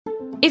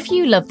If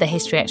you love the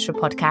History Extra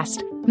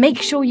podcast,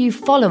 make sure you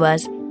follow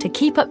us to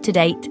keep up to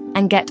date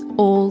and get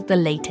all the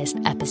latest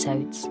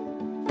episodes.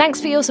 Thanks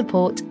for your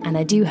support, and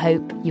I do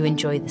hope you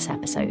enjoy this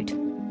episode.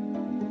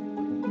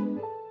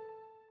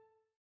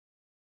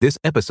 This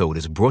episode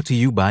is brought to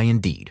you by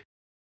Indeed.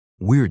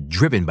 We're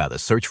driven by the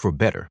search for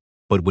better,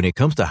 but when it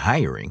comes to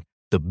hiring,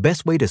 the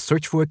best way to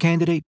search for a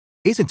candidate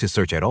isn't to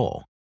search at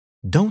all.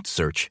 Don't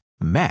search,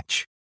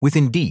 match with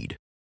Indeed.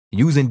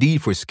 Use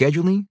Indeed for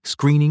scheduling,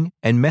 screening,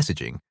 and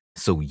messaging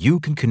so you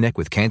can connect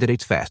with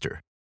candidates faster.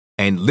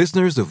 And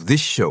listeners of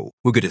this show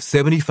will get a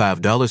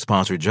 $75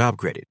 sponsored job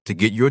credit to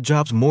get your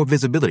jobs more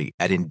visibility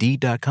at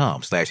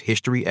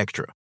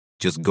Indeed.com/HistoryExtra.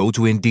 Just go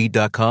to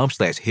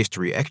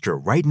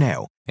Indeed.com/HistoryExtra right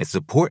now and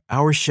support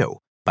our show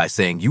by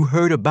saying you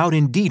heard about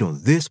Indeed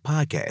on this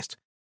podcast.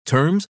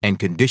 Terms and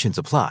conditions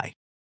apply.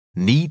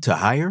 Need to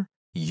hire?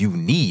 You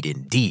need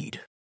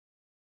Indeed.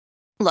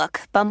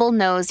 Look, Bumble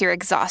knows you're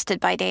exhausted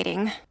by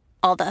dating.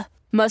 All the,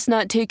 must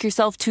not take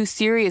yourself too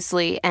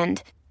seriously,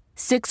 and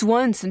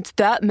 6'1" since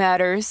that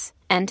matters,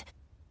 and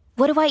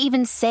what do I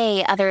even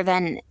say other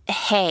than,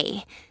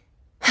 hey?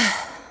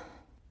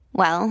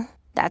 Well,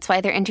 that's why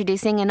they're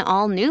introducing an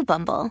all-new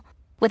Bumble,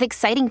 with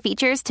exciting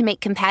features to make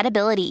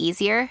compatibility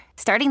easier,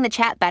 starting the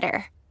chat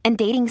better, and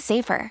dating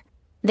safer.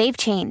 They've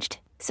changed,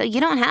 so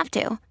you don't have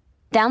to.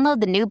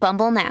 Download the new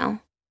Bumble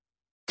now.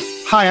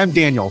 Hi, I'm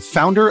Daniel,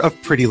 founder of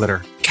Pretty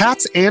Litter.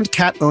 Cats and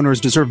cat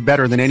owners deserve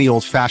better than any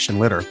old-fashioned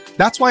litter.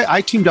 That's why I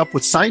teamed up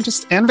with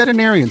scientists and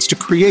veterinarians to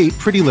create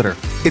Pretty Litter.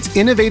 Its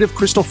innovative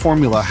crystal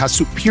formula has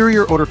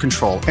superior odor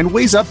control and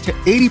weighs up to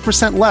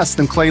 80% less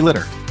than clay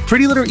litter.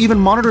 Pretty Litter even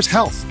monitors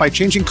health by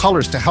changing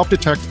colors to help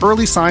detect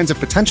early signs of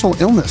potential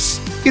illness.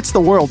 It's the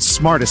world's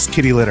smartest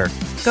kitty litter.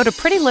 Go to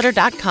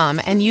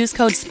prettylitter.com and use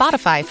code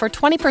SPOTIFY for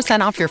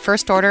 20% off your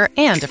first order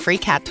and a free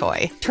cat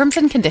toy. Terms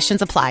and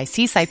conditions apply.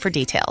 See site for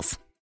details.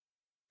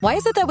 Why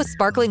is it that with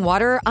sparkling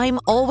water, I'm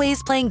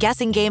always playing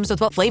guessing games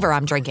with what flavor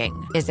I'm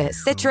drinking? Is it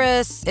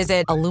citrus? Is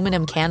it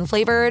aluminum can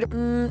flavored?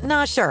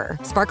 Not sure.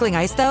 Sparkling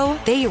ice, though,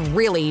 they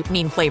really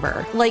mean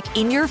flavor. Like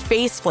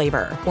in-your-face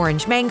flavor.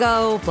 Orange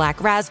mango,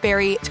 black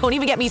raspberry. Don't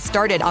even get me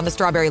started on the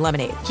strawberry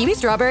lemonade. Kiwi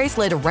Strawberry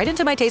slid right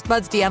into my taste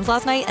buds DMs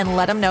last night and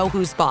let them know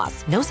who's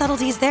boss. No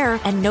subtleties there,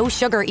 and no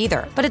sugar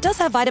either. But it does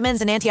have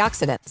vitamins and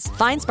antioxidants.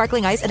 Find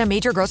sparkling ice at a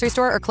major grocery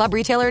store or club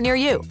retailer near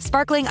you.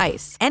 Sparkling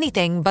ice.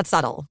 Anything but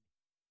subtle.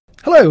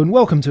 Hello and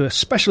welcome to a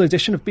special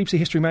edition of BBC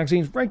History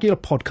Magazine's regular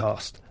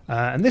podcast.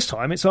 And this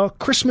time it's our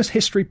Christmas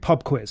History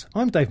Pub Quiz.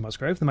 I'm Dave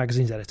Musgrove, the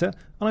magazine's editor,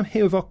 and I'm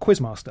here with our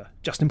quizmaster,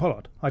 Justin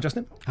Pollard. Hi,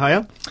 Justin.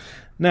 Hiya.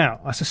 Now,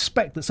 I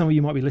suspect that some of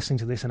you might be listening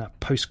to this in a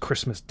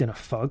post-Christmas dinner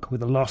fug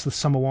with the last of the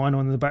summer wine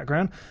on in the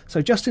background.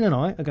 So Justin and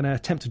I are going to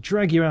attempt to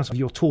drag you out of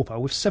your torpor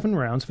with 7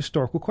 rounds of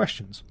historical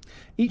questions.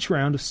 Each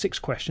round of 6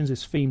 questions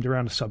is themed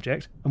around a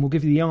subject, and we'll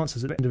give you the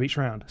answers at the end of each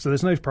round. So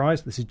there's no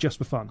prize, this is just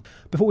for fun.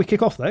 Before we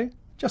kick off though,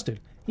 Justin,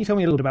 can you tell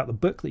me a little bit about the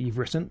book that you've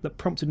written that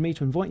prompted me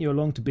to invite you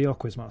along to be our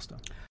quizmaster?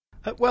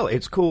 Well,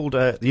 it's called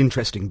The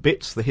Interesting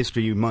Bits, The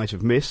History You Might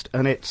Have Missed,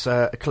 and it's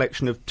a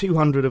collection of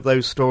 200 of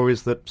those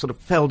stories that sort of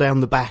fell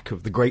down the back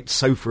of the great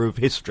sofa of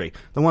history,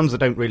 the ones that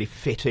don't really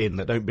fit in,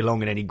 that don't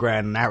belong in any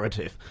grand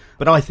narrative,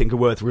 but I think are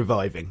worth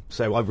reviving.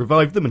 So I've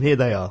revived them, and here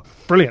they are.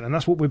 Brilliant, and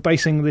that's what we're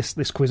basing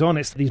this quiz on.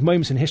 It's these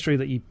moments in history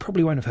that you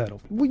probably won't have heard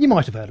of. Well, you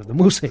might have heard of them,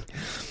 we'll see.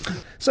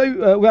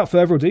 So, without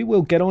further ado,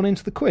 we'll get on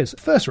into the quiz.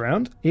 First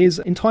round is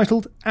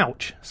entitled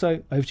Ouch.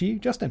 So, over to you,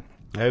 Justin.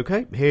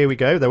 OK, here we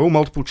go. They're all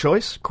multiple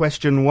choice.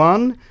 Question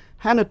 1.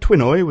 Hannah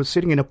Twinoy was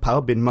sitting in a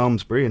pub in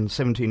Malmesbury in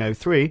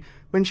 1703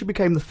 when she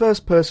became the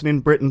first person in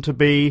Britain to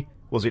be,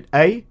 was it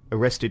A,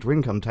 arrested for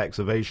income tax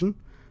evasion,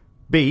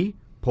 B,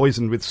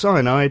 poisoned with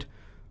cyanide,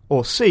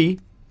 or C,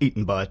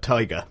 eaten by a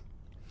tiger?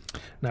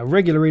 Now,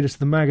 regular readers of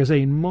the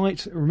magazine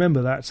might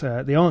remember that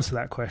the answer to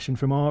that question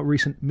from our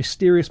recent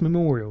Mysterious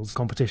Memorials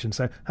competition,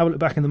 so have a look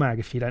back in the mag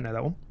if you don't know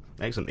that one.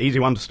 Excellent. Easy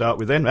one to start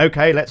with then.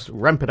 OK, let's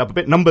ramp it up a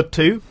bit. Number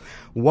 2.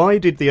 Why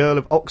did the Earl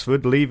of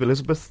Oxford leave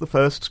Elizabeth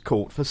I's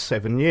court for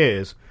 7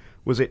 years?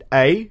 Was it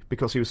A,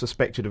 because he was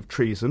suspected of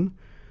treason,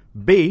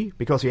 B,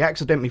 because he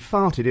accidentally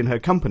farted in her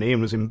company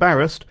and was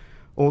embarrassed,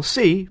 or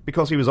C,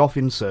 because he was off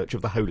in search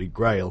of the Holy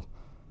Grail?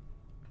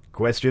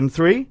 Question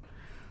 3.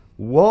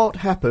 What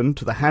happened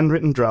to the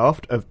handwritten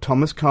draft of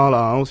Thomas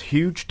Carlyle's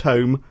huge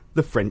tome,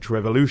 The French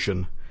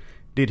Revolution?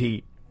 Did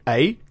he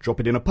A,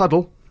 drop it in a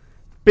puddle,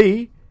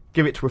 B,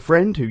 give it to a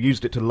friend who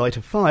used it to light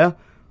a fire,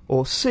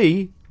 or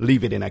C,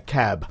 leave it in a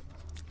cab?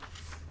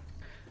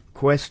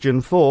 Question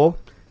 4.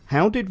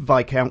 How did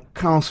Viscount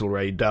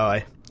Castlereagh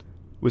die?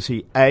 Was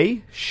he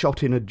A,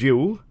 shot in a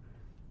duel,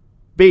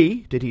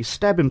 B, did he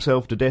stab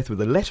himself to death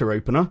with a letter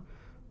opener,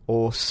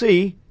 or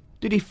C,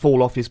 did he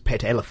fall off his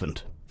pet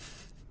elephant?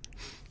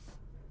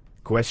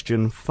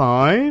 Question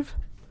 5.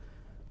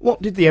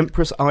 What did the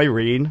Empress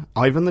Irene,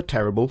 Ivan the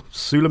Terrible,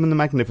 Suleiman the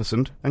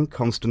Magnificent, and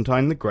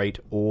Constantine the Great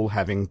all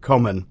have in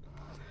common?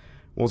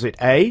 Was it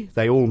A,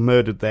 they all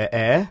murdered their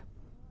heir,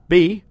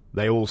 B,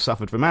 they all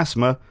suffered from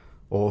asthma,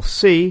 or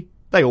C,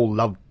 they all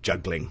loved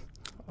juggling?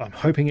 I'm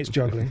hoping it's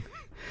juggling.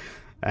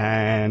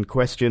 And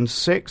question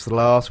 6, the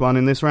last one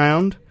in this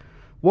round.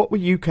 What were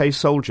UK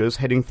soldiers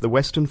heading for the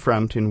Western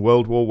Front in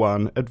World War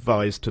I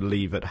advised to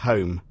leave at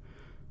home?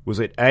 Was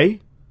it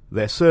A,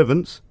 their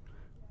servants,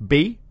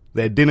 B,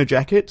 their dinner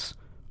jackets,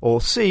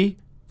 or C,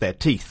 their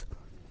teeth?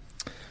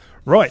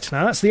 Right,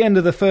 now that's the end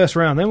of the first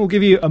round. Then we'll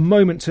give you a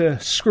moment to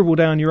scribble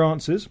down your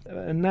answers.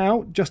 And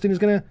now Justin is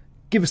going to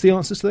give us the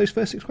answers to those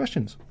first 6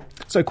 questions.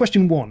 So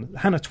question 1,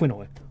 Hannah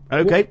Twinoy.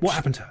 Okay. What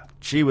happened to her?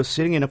 She was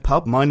sitting in a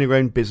pub, minding her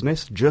own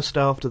business, just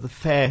after the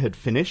fair had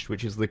finished,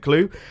 which is the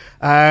clue.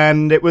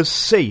 And it was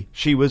C.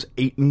 She was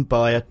eaten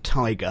by a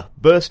tiger,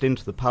 burst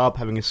into the pub,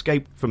 having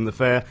escaped from the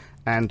fair,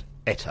 and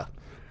ate her.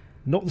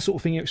 Not the sort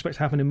of thing you expect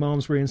to happen in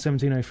Malmesbury in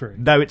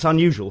 1703. No, it's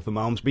unusual for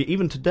Malmesbury,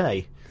 even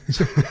today.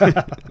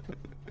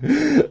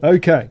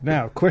 Okay,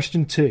 now,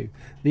 question 2.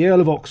 The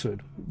Earl of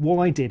Oxford.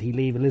 Why did he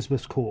leave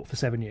Elizabeth's court for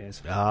 7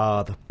 years?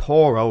 Ah, the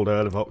poor old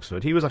Earl of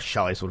Oxford. He was a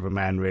shy sort of a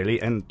man,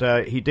 really, and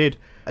he did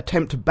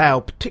attempt to bow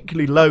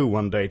particularly low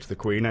one day to the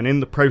Queen, and in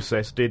the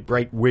process did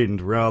break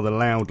wind rather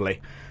loudly.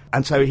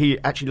 And so he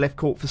actually left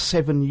court for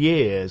 7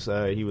 years.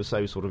 He was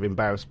so sort of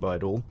embarrassed by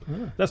it all.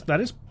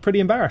 That is pretty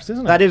embarrassed,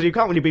 isn't it? That is, you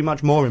can't really be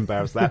much more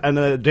embarrassed than that. And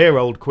the dear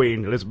old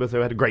Queen Elizabeth, who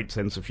had a great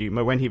sense of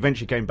humour, when he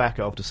eventually came back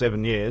after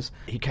 7 years,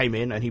 he came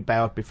in and he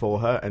bowed before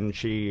her, and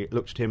she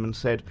looked at him and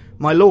said,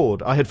 "My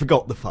lord, I had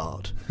forgot the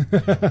fart."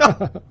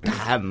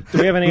 Damn. Do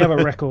we have any other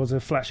records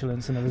of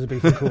flatulence in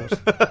Elizabethan court?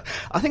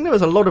 I think there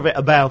was a lot of it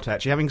about,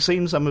 actually, having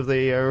seen some of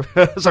the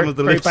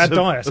very bad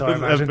diets, I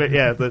imagine.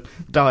 The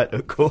diet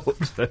at court.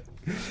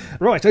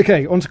 Right,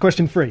 okay, on to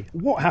question 3.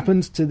 What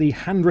happened to the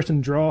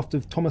handwritten draft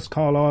of Thomas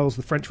Carlyle's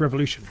The French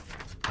Revolution?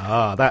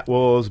 Ah, that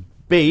was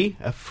B.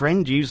 A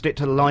friend used it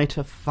to light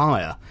a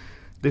fire.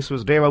 This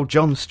was dear old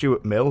John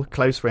Stuart Mill,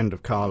 close friend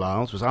of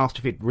Carlyle's, was asked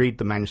if he'd read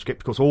the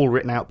manuscript, of course all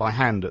written out by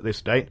hand at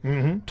this date,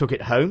 took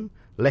it home,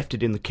 left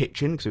it in the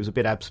kitchen because he was a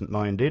bit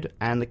absent-minded,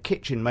 and the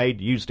kitchen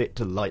maid used it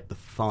to light the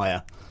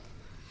fire.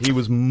 He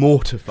was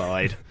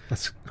mortified.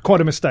 That's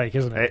quite a mistake,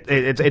 isn't it?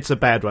 It's a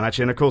bad one,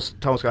 actually. And, of course,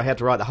 Thomas Carlyle had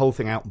to write the whole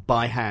thing out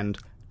by hand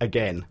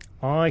again.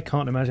 I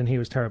can't imagine he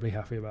was terribly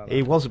happy about that.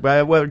 He was.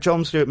 Well,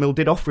 John Stuart Mill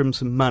did offer him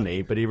some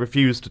money, but he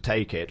refused to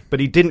take it. But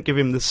he didn't give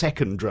him the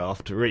second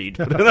draft to read.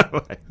 Put it that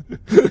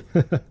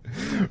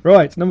way.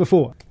 Right, number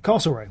 4.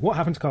 Castlereagh. What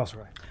happened to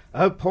Castlereagh?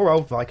 Oh, poor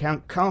old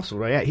Viscount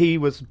Castlereagh. He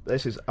was,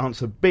 this is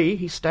answer B,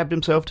 he stabbed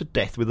himself to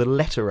death with a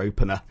letter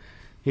opener.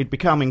 He'd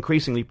become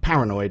increasingly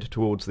paranoid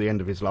towards the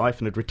end of his life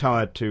and had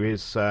retired to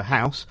his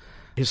house.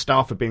 His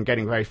staff had been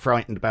getting very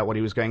frightened about what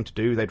he was going to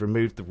do. They'd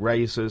removed the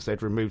razors,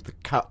 they'd removed the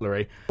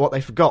cutlery. What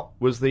they forgot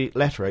was the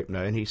letter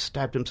opener, and he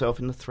stabbed himself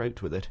in the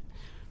throat with it.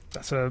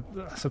 That's a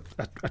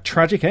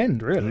tragic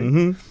end, really.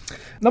 Mm-hmm.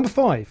 Number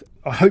 5.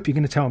 I hope you're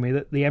going to tell me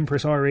that the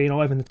Empress Irene,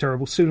 Ivan the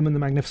Terrible, Suleiman the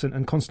Magnificent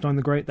and Constantine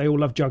the Great, they all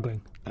love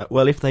juggling.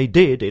 Well, if they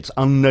did, it's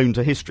unknown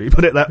to history,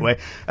 put it that way.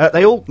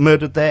 They all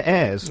murdered their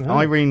heirs. Oh.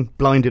 Irene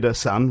blinded her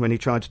son when he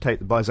tried to take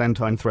the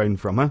Byzantine throne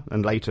from her,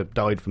 and later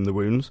died from the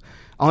wounds.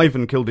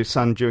 Ivan killed his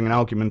son during an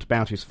argument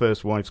about his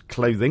first wife's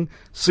clothing.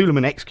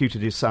 Suleiman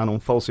executed his son on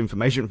false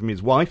information from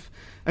his wife.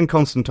 And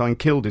Constantine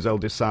killed his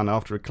eldest son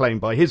after a claim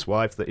by his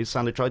wife that his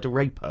son had tried to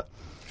rape her.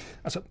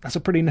 That's a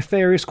pretty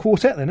nefarious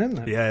quartet then, isn't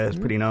it? Yeah, it's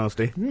pretty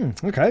nasty.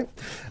 Okay.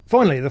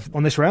 Finally,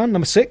 on this round,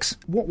 number 6,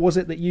 what was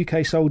it that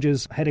UK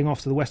soldiers heading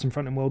off to the Western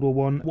Front in World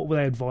War I, what were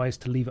they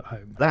advised to leave at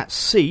home? That's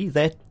C,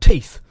 their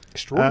teeth.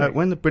 Extraordinary.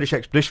 When the British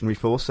Expeditionary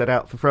Force set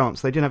out for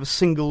France, they didn't have a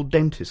single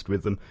dentist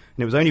with them.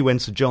 And it was only when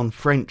Sir John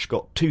French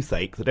got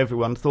toothache that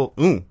everyone thought,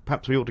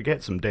 perhaps we ought to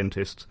get some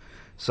dentists.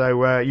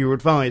 So you were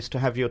advised to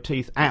have your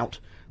teeth out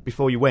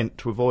before you went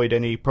to avoid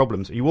any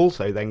problems. You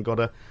also then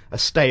got a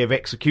stay of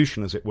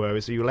execution, as it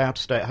were, so you were allowed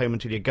to stay at home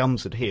until your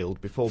gums had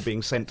healed before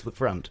being sent to the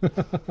front.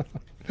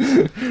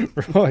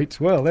 Right,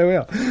 well, there we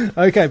are.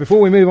 Okay, before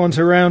we move on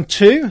to round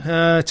 2,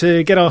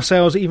 to get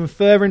ourselves even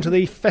further into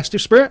the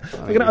festive spirit,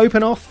 we're going to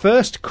open our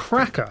first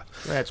cracker.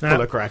 Let's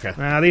pull a cracker.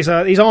 Now, these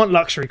aren't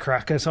luxury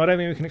crackers, so I don't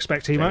think we can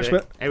expect too much,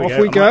 but off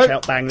we go.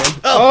 There we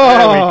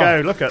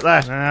go, look at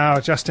that. Now,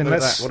 Justin,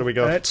 what have we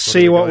got? Let's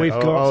see what we've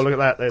got. Oh, look at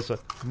that. There's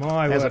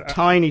a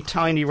tiny,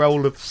 tiny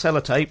roll of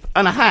sellotape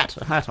and a hat.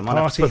 I might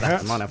have to put the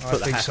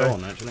hat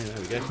on, actually. There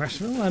we go.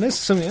 Well, that is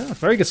something,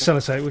 very good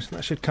sellotape.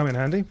 That should come in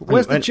handy. But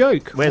where's the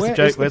joke? Where's the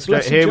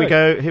joke? Here we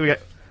go.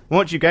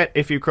 What do you get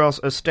if you cross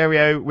a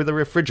stereo with a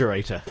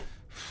refrigerator?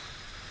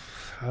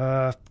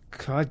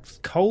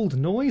 Cold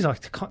noise?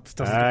 Doesn't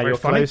very you're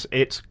funny. Close.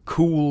 It's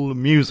cool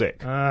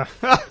music. How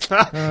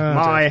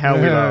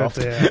we laughed.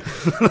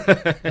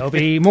 There'll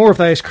be more of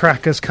those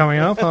crackers coming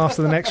up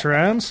after the next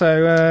round,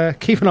 so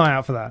keep an eye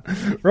out for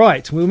that.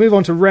 Right, we'll move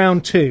on to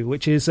round 2,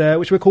 which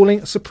we're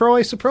calling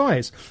Surprise,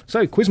 Surprise.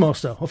 So,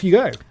 Quizmaster, off you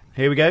go.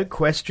 Here we go.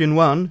 Question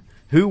 1.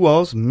 Who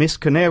was Miss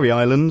Canary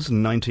Islands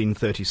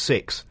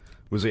 1936?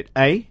 Was it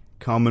A,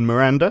 Carmen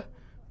Miranda,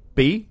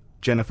 B,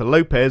 Jennifer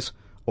Lopez,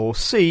 or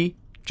C,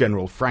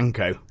 General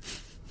Franco?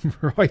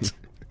 Right.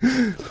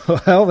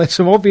 Well, there's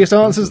some obvious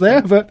answers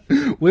there, but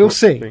we'll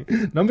see.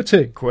 Number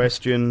 2.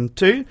 Question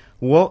 2.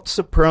 What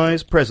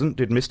surprise present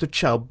did Mr.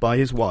 Chubb buy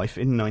his wife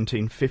in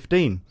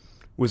 1915?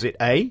 Was it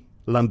A,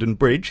 London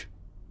Bridge,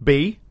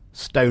 B,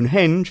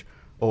 Stonehenge,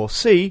 or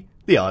C,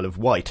 the Isle of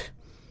Wight?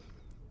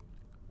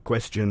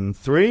 Question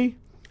 3.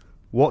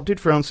 What did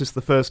Francis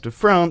I of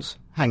France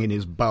hang in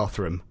his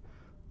bathroom?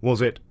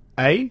 Was it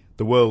A,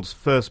 the world's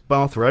first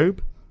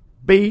bathrobe,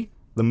 B,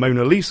 the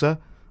Mona Lisa,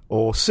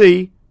 or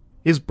C,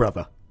 his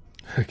brother?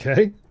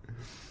 Okay.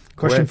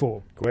 Question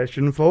 4.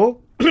 Question 4.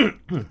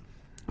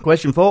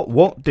 Question 4.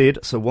 What did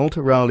Sir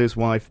Walter Raleigh's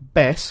wife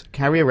Bess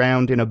carry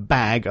around in a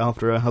bag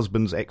after her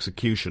husband's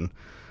execution?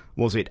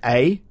 Was it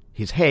A,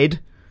 his head,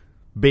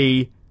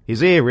 B,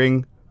 his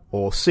earring,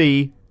 or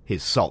C,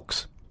 his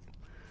socks?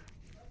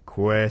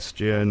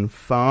 Question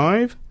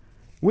 5.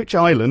 Which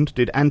island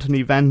did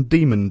Anthony Van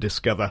Diemen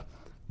discover?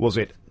 Was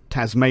it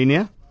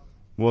Tasmania?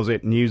 Was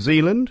it New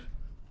Zealand?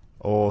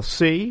 Or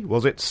C,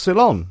 was it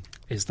Ceylon?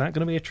 Is that going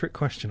to be a trick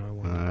question, I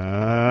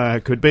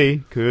wonder? Could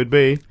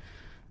be.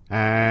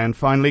 And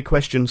finally,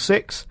 question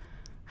 6.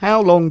 How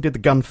long did the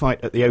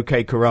gunfight at the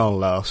OK Corral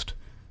last?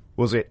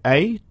 Was it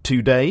A,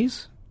 2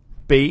 days,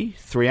 B,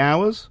 3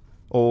 hours,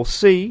 or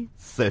C,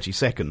 30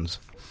 seconds?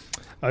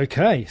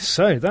 Okay,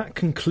 so that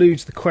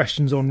concludes the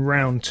questions on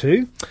round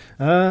 2.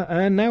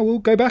 And now we'll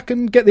go back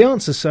and get the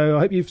answers. So I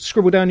hope you've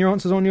scribbled down your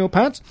answers on your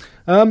pads.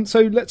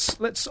 So let's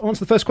answer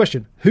the first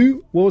question.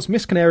 Who was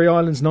Miss Canary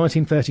Islands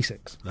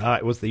 1936?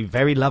 It was the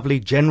very lovely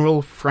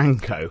General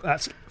Franco.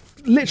 That's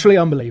literally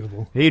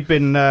unbelievable. He'd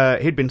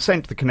been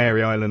sent to the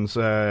Canary Islands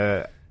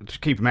to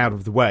keep him out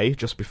of the way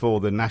just before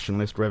the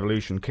nationalist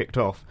revolution kicked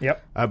off.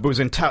 Yep. But was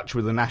in touch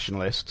with the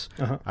nationalists.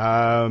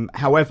 Uh-huh.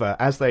 However,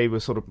 as they were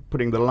sort of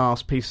putting the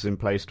last pieces in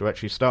place to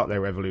actually start their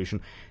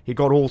revolution, he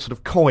got all sort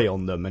of coy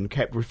on them and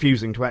kept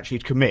refusing to actually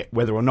commit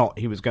whether or not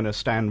he was going to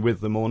stand with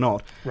them or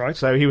not. Right.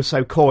 So he was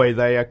so coy,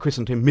 they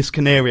christened him Miss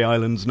Canary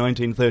Islands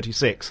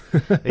 1936.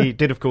 He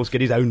did, of course,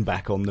 get his own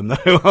back on them,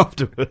 though,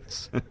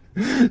 afterwards.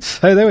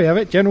 So there we have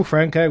it. General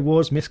Franco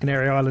was Miss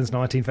Canary Islands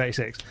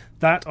 1936.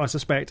 That, I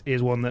suspect,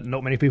 is one that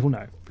not many people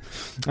know.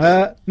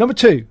 Number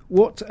 2.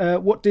 What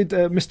did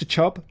Mr.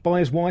 Chubb buy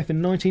his wife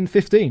in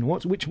 1915?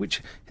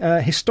 Which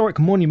historic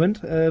monument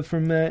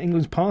from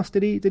England's past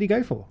did he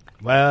go for?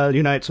 Well,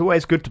 it's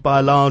always good to buy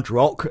a large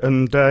rock,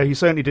 and he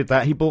certainly did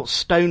that. He bought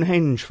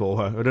Stonehenge for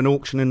her at an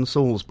auction in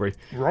Salisbury.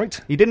 Right.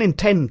 He didn't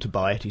intend to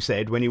buy it, he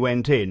said, when he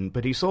went in,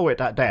 but he saw it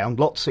down,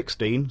 lot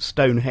 16,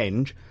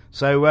 Stonehenge.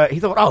 So he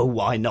thought, oh,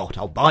 why not?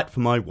 I'll buy it for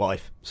my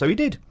wife. So he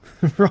did.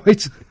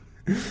 Right.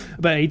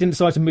 But he didn't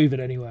decide to move it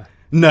anywhere.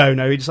 No,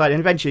 he decided, and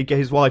eventually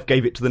his wife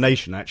gave it to the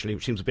nation, actually,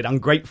 which seems a bit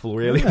ungrateful,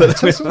 really. Yeah,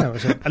 it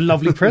was a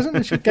lovely present,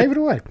 and she gave it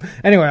away.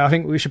 Anyway, I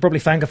think we should probably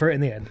thank her for it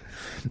in the end.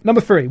 Number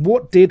 3.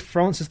 What did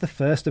Francis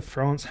I of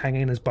France hang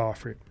in his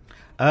bathroom?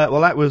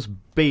 Well, that was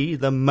B,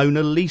 the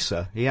Mona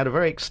Lisa. He had a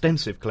very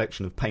extensive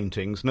collection of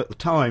paintings, and at the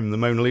time, the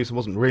Mona Lisa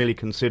wasn't really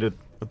considered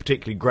a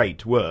particularly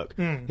great work.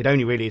 He'd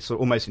only really sort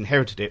of almost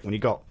inherited it when he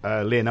got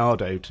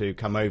Leonardo to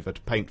come over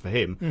to paint for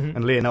him,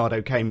 and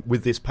Leonardo came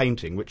with this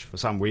painting, which for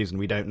some reason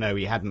we don't know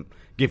he hadn't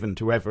given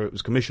to whoever it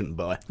was commissioned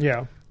by.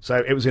 Yeah. So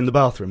it was in the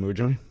bathroom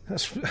originally.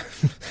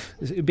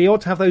 It'd be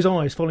odd to have those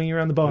eyes following you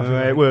around the bathroom.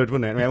 It would,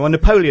 wouldn't it? Well,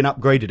 Napoleon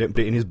upgraded it and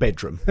put it in his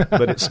bedroom,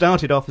 but it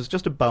started off as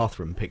just a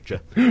bathroom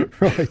picture.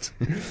 Right.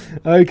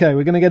 Okay,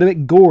 we're going to get a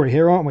bit gory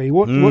here, aren't we?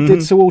 What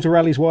did Sir Walter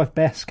Raleigh's wife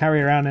Bess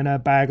carry around in her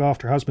bag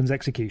after her husband's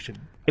execution?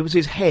 It was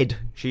his head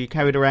she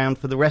carried around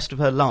for the rest of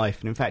her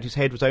life, and in fact his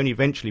head was only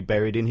eventually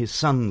buried in his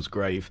son's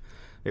grave.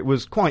 It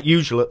was quite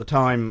usual at the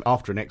time,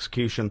 after an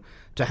execution,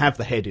 to have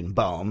the head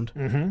embalmed.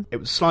 It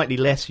was slightly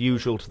less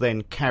usual to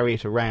then carry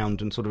it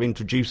around and sort of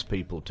introduce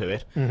people to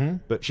it.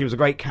 But she was a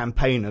great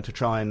campaigner to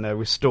try and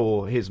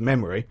restore his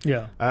memory.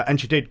 Yeah. And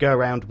she did go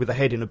around with a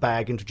head in a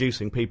bag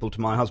introducing people to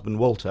my husband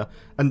Walter.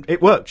 And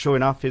it worked, sure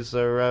enough. His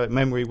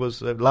memory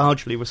was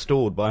largely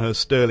restored by her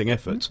sterling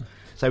efforts.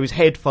 So his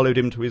head followed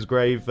him to his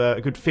grave a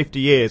good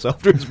 50 years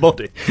after his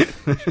body.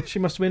 She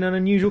must have been an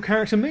unusual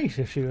character meet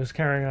if she was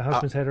carrying her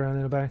husband's head around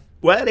in a bag.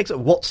 Well,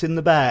 what's in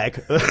the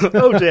bag?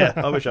 Oh dear,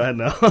 I wish I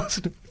hadn't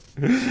asked.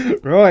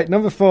 Right,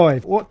 number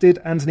 5. What did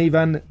Anthony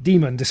Van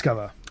Diemen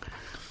discover?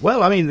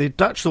 Well, I mean, the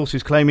Dutch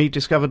sources claim he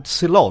discovered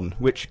Ceylon,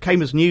 which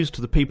came as news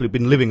to the people who'd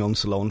been living on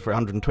Ceylon for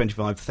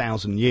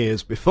 125,000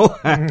 years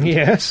beforehand.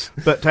 Yes.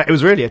 But it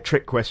was really a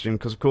trick question,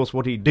 because, of course,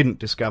 what he didn't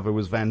discover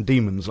was Van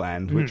Diemen's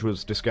Land, which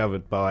was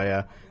discovered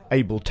by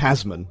Abel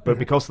Tasman. But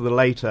because of the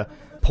later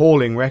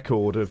appalling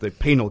record of the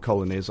penal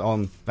colonies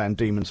on Van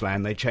Diemen's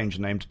Land, they changed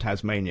the name to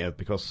Tasmania,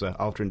 because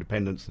after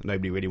independence,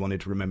 nobody really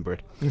wanted to remember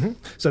it.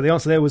 So the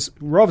answer there was,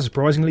 rather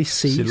surprisingly,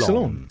 C,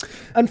 Ceylon.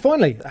 And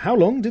finally, how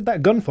long did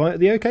that gunfight at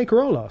the OK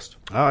Corral last?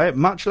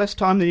 Much less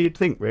time than you'd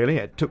think, really.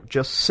 It took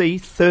just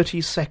 30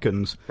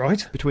 seconds.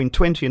 Right. Between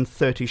 20 and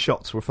 30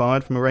 shots were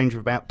fired from a range of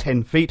about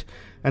 10 feet,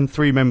 and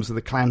 3 members of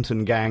the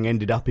Clanton gang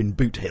ended up in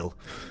Boot Hill.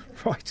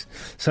 Right.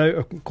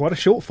 So quite a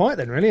short fight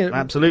then, really.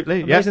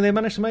 Absolutely, Amazing they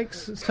managed to make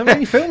so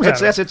many films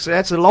out of it.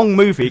 It's a long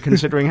movie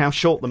considering how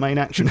short the main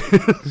action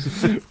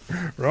is.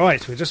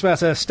 Right, we're just about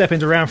to step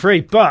into round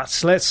 3,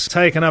 but let's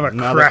take another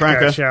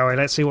cracker, shall we?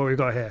 Let's see what we've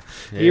got here.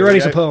 Are you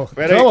ready to pull?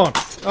 Ready. Go on.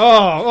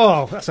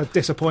 Oh, that's a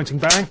disappointing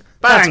bang.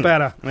 That's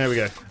better. There we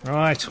go.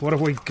 Right, what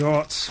have we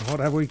got?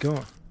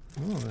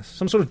 Oh, there's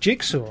some sort of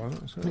jigsaw. I'm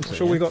not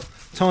sure we've got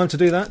time to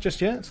do that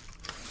just yet.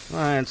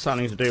 And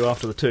something to do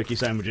after the turkey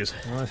sandwiches.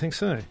 I think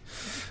so.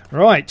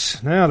 Right,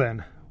 now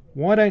then.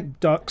 Why don't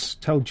ducks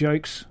tell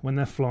jokes when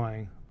they're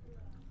flying?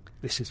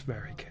 This is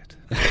very good.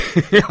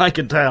 I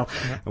can tell.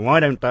 Yeah. Why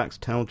don't ducks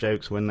tell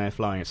jokes when they're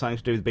flying? It's something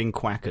to do with being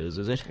quackers,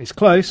 is it? It's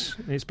close.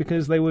 It's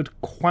because they would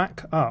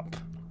quack up.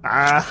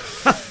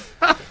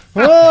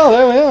 Well,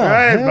 there we are.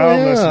 Right,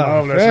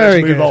 marvellous.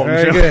 Very Let's move on.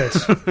 Very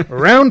good.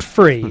 Round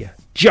 3,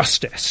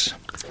 justice.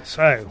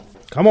 So,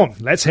 come on,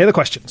 let's hear the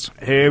questions.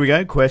 Here we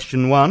go.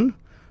 Question 1.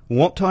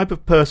 What type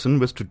of person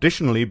was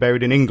traditionally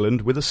buried in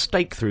England with a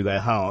stake through their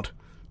heart?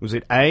 Was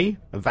it A,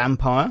 a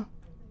vampire,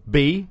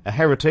 B, a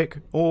heretic,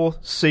 or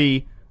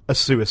C, a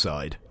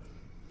suicide?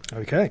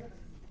 Okay.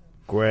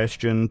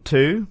 Question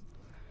 2.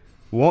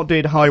 What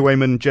did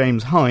highwayman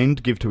James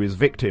Hind give to his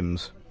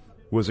victims?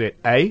 Was it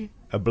A,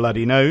 a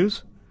bloody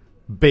nose,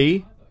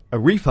 B, a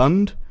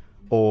refund,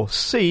 or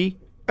C,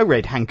 a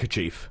red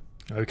handkerchief?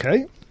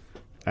 Okay.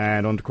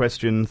 And on to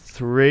question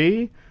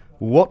 3.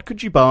 What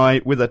could you buy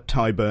with a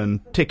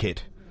Tyburn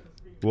ticket?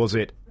 Was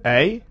it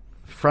A,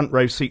 front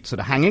row seats at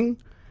a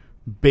hanging,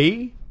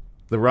 B,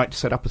 the right to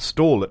set up a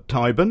stall at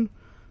Tyburn,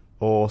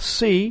 or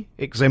C,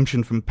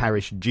 exemption from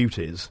parish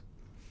duties?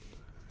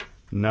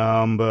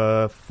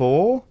 Number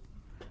 4.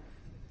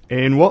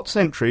 In what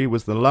century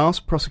was the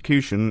last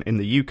prosecution in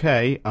the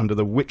UK under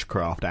the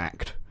Witchcraft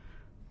Act?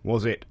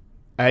 Was it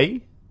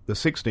A, the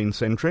 16th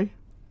century,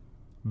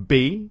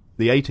 B,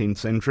 the 18th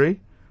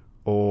century,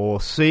 or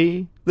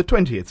C, the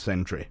 20th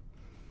century?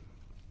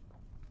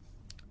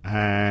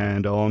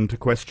 And on to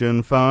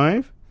question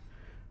 5.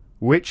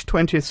 Which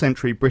 20th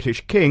century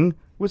British king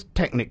was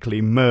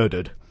technically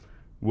murdered?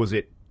 Was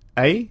it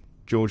A,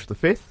 George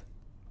V,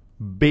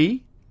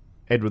 B,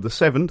 Edward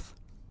VII,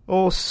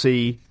 or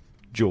C,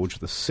 George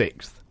VI?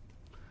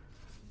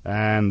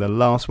 And the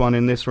last one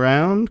in this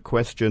round,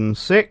 question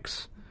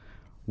 6.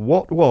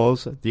 What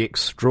was the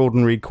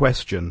extraordinary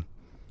question?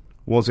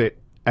 Was it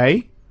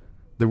A,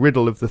 the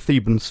riddle of the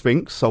Theban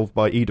Sphinx solved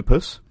by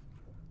Oedipus,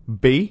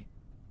 B,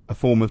 a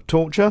form of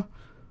torture,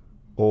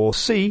 or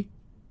C,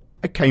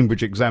 a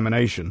Cambridge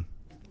examination?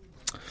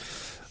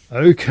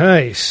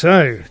 Okay,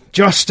 so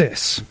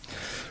justice.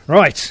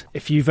 Right,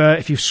 if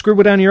you've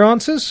scribbled down your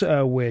answers,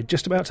 we're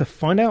just about to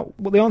find out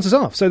what the answers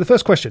are. So the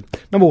first question,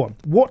 number 1,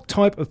 what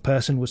type of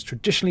person was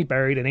traditionally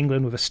buried in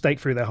England with a stake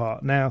through their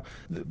heart? Now,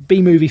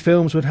 B-movie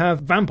films would have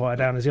vampire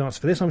down as the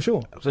answer for this, I'm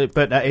sure.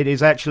 But it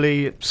is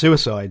actually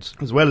suicides,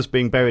 as well as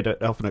being buried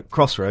often at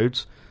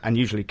crossroads and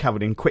usually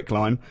covered in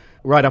quicklime.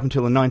 Right up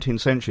until the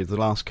 19th century, the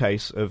last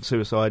case of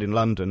suicide in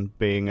London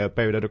being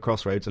buried at a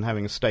crossroads and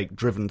having a stake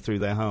driven through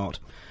their heart,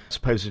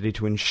 supposedly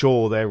to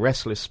ensure their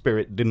restless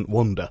spirit didn't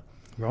wander.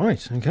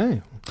 Right,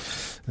 okay.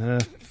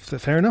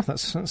 Fair enough.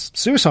 That's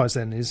suicides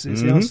then, is the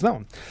answer to that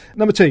one.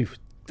 Number 2,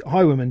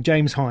 highwayman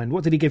James Hind.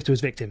 What did he give to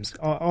his victims?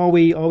 Are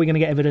we going to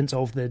get evidence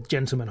of the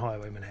gentleman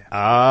highwayman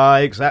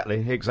here?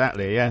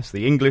 Exactly, yes.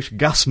 The English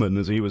Gusman,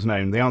 as he was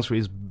known. The answer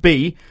is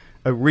B,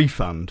 a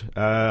refund.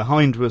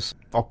 Hind was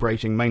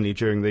operating mainly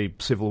during the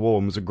Civil War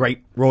and was a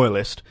great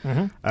royalist.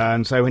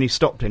 And so when he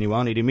stopped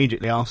anyone, he'd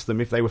immediately ask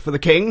them if they were for the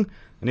king,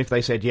 and if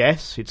they said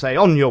yes, he'd say,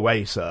 "On your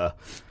way, sir."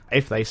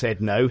 If they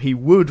said no, he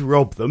would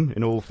rob them,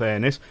 in all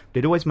fairness, but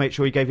he'd always make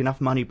sure he gave enough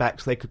money back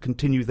so they could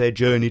continue their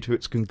journey to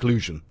its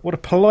conclusion. What a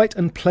polite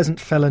and pleasant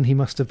felon he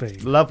must have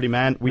been. Lovely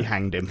man, we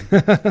hanged him.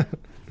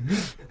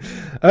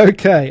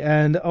 Okay,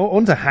 and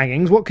on to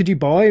hangings. What could you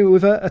buy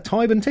with a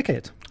Tyburn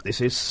ticket?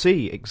 This is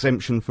C,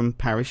 exemption from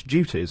parish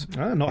duties.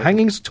 Not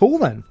hangings at all,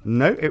 then?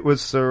 No, it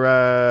was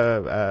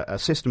a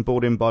system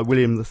brought in by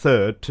William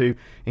III to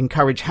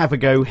encourage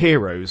have-a-go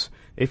heroes.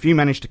 If you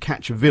managed to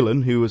catch a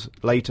villain who was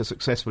later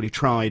successfully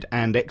tried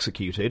and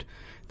executed,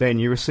 then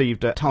you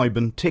received a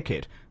Tyburn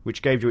ticket,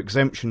 which gave you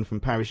exemption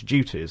from parish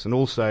duties and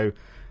also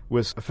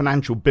was a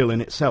financial bill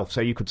in itself, so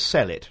you could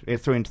sell it.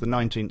 Through into the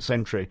 19th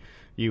century,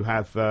 you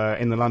have,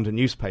 in the London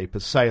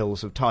newspapers,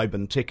 sales of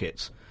Tyburn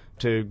tickets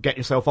to get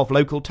yourself off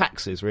local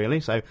taxes, really.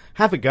 So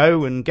have a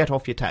go and get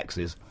off your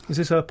taxes. Is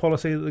this a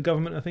policy that the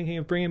government are thinking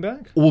of bringing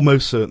back?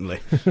 Almost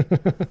certainly.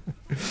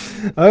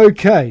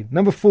 Okay,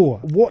 number 4.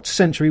 What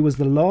century was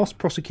the last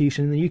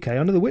prosecution in the UK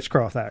under the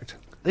Witchcraft Act?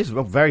 This is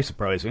very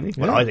surprisingly.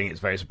 Well, I think it's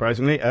very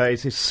surprisingly.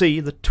 It is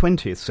C, the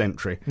 20th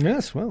century.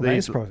 Yes, well, that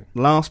is surprising.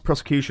 The last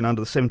prosecution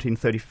under the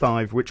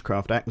 1735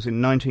 Witchcraft Act was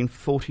in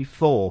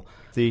 1944.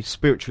 The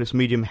spiritualist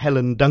medium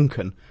Helen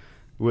Duncan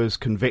was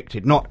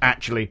convicted, not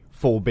actually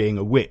for being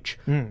a witch,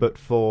 but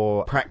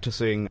for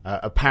practising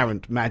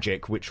apparent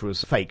magic, which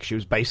was fake. She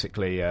was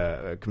basically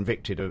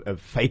convicted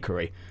of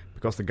fakery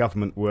because the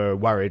government were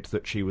worried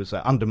that she was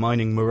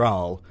undermining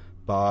morale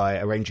by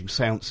arranging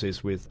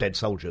seances with dead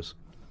soldiers.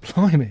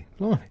 Blimey.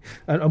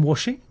 And was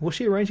she? Was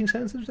she arranging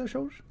seances with dead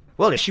soldiers?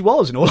 Well, yes, she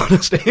was, in all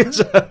honesty.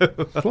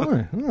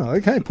 Blimey. Oh,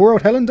 okay. Poor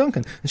old Helen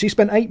Duncan. And she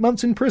spent 8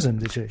 months in prison,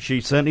 did she?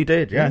 She certainly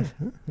did, yeah.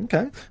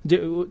 Okay.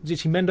 Did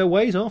she mend her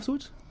ways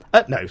afterwards?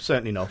 No,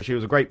 certainly not. She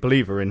was a great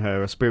believer in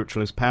her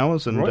spiritualist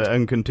powers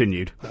and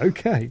continued.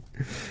 Okay,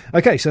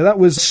 so that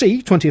was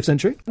C, 20th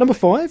century. Number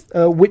 5,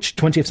 which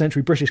 20th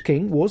century British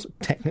king was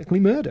technically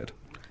murdered?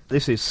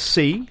 This is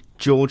C,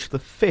 George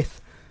V.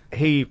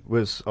 He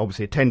was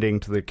obviously attending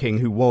to the king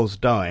who was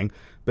dying,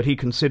 but he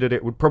considered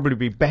it would probably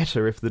be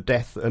better if the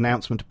death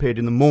announcement appeared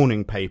in the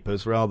morning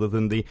papers rather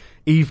than the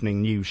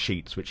evening news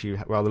sheets, which he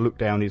rather looked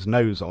down his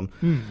nose on.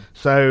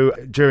 So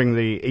during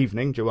the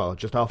evening, well,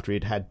 just after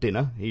he'd had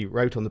dinner, he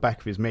wrote on the back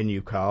of his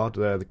menu card,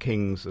 the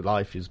king's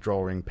life is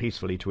drawing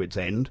peacefully to its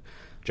end,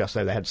 just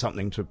so they had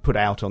something to put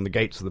out on the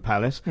gates of the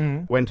palace,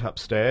 went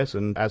upstairs,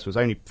 and as was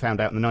only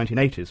found out in the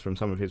 1980s from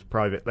some of his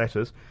private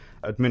letters,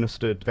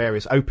 administered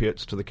various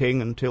opiates to the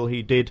king until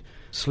he did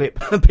slip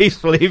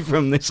peacefully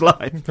from this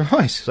life.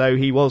 Right. So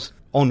he was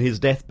on his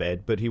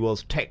deathbed, but he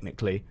was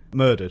technically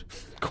murdered.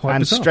 Quite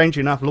and bizarre. strangely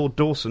enough, Lord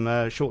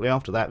Dawson, shortly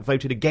after that,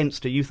 voted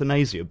against a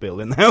euthanasia bill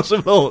in the House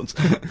of Lords.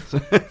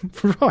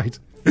 Right.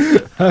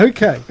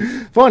 Okay.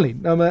 Finally,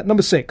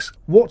 number 6.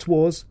 What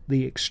was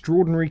the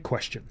extraordinary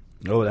question?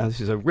 Oh, this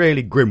is a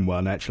really grim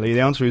one, actually. The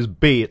answer is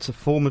B. It's a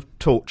form of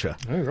torture.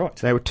 Oh, right.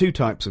 There were 2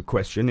 types of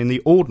question. In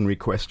the ordinary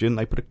question,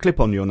 they put a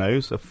clip on your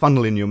nose, a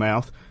funnel in your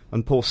mouth,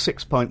 and pour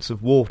 6 pints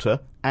of water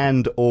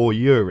and or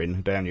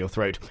urine down your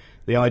throat.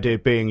 The idea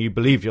being you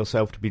believe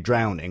yourself to be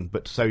drowning,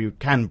 but so you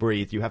can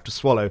breathe, you have to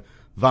swallow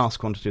vast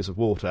quantities of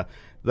water.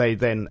 They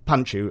then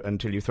punch you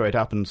until you throw it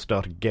up and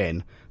start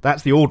again.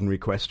 That's the ordinary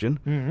question.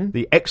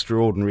 The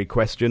extraordinary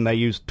question, they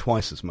used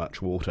twice as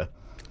much water.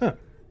 Oh.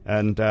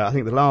 And I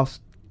think the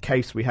last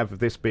case we have of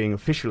this being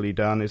officially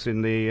done is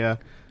in the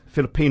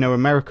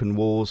Filipino-American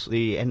Wars,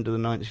 the end of the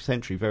 19th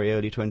century, very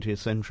early 20th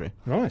century.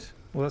 Right.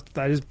 Well,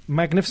 that is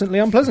magnificently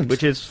unpleasant.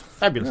 Which is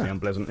fabulously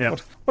unpleasant, yeah.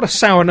 What a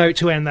sour note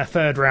to end the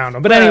third round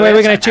on. But anyway,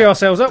 we're going to cheer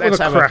ourselves up with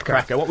a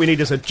cracker. What we need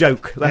is a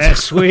joke.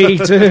 Yes, we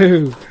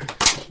do.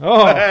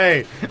 Oh,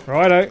 hey.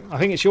 Righto. I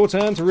think it's your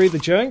turn to read the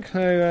joke. So,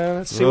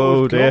 let's see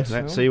what we've got.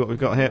 Let's see what we've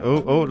got here.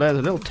 Oh, there's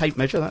a little tape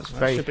measure. That's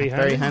very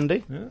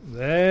handy. Yeah,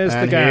 there's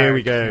and the gag. Here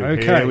we go.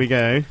 Okay. Here we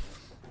go.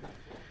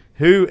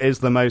 Who is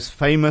the most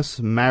famous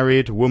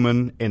married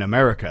woman in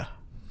America?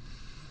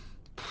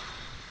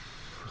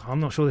 I'm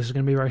not sure this is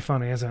going to be very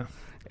funny, is it?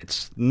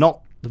 It's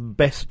not the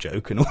best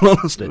joke, in all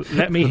honesty.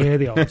 Let me hear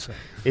the answer.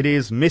 It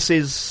is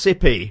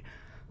Mississippi.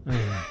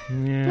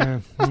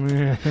 Yeah.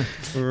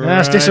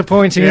 That's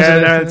disappointing, isn't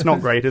it? No, it's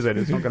not great, is it?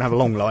 It's not going to have a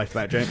long life,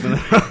 that joke.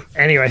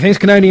 Anyway, things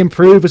can only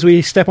improve as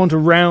we step on to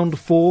round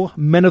 4,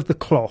 Men of the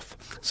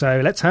Cloth. So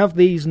let's have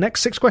these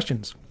next 6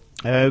 questions.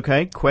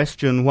 Okay,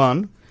 question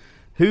 1.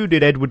 Who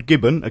did Edward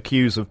Gibbon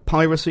accuse of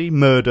piracy,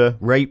 murder,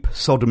 rape,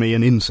 sodomy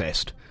and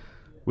incest?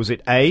 Was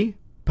it A,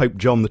 Pope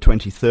John the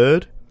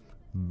 23rd,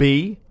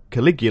 B,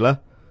 Caligula,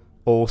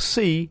 or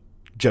C,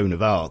 Joan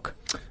of Arc?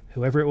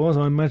 Whoever it was,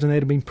 I imagine they'd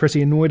have been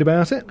pretty annoyed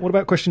about it. What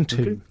about question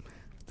 2? Okay.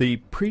 The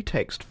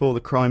pretext for the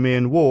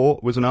Crimean War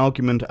was an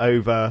argument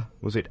over,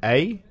 was it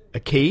A, a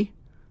key,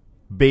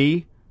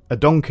 B, a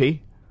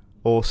donkey,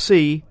 or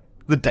C,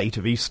 the date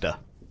of Easter?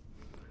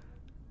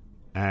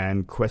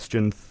 And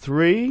question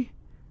 3,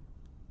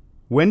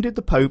 when did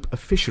the Pope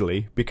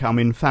officially become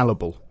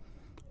infallible?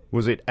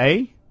 Was it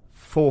A,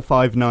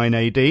 459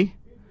 AD,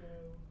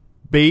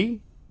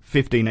 B,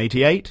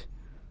 1588,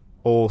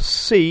 or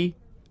C,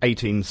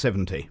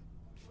 1870?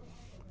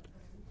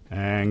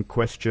 And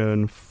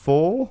question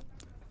 4,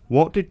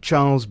 what did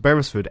Charles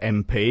Beresford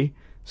MP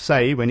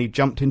say when he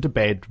jumped into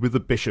bed with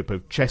the Bishop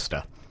of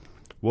Chester?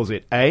 Was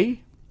it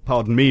A,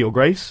 pardon me, your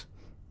grace,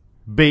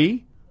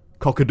 B,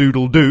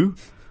 cock-a-doodle-doo,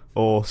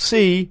 or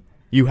C,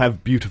 you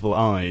have beautiful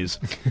eyes?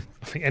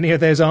 I think any of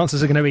those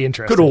answers are going to be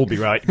interesting. Could all be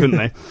right, couldn't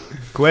they?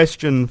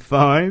 Question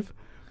 5,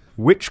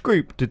 which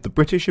group did the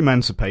British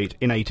emancipate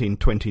in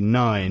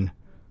 1829?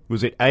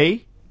 Was it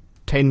A,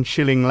 10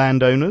 shilling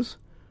landowners,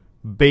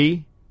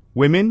 B,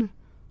 women,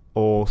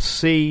 or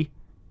C,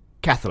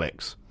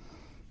 Catholics?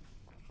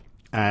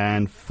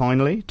 And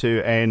finally,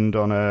 to end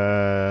on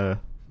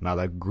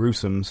another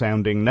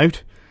gruesome-sounding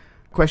note,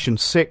 question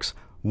 6,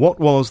 what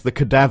was the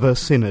Cadaver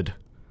Synod?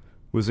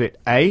 Was it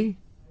A,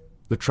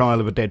 the trial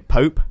of a dead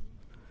pope,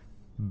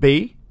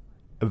 B,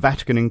 a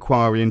Vatican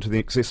inquiry into the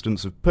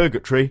existence of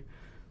purgatory,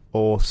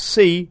 or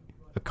C,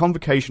 a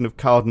convocation of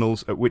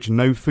cardinals at which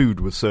no food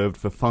was served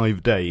for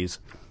 5 days?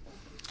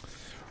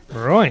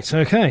 Right,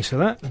 okay, so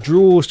that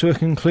draws to a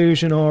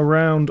conclusion our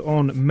round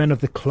on Men of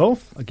the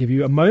Cloth. I'll give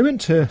you a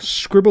moment to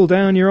scribble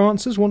down your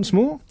answers once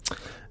more,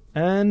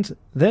 and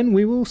then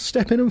we will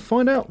step in and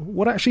find out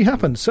what actually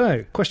happened.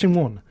 So, question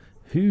 1.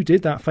 Who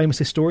did that famous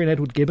historian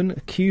Edward Gibbon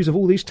accuse of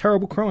all these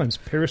terrible crimes?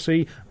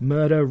 Piracy,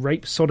 murder,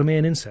 rape, sodomy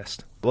and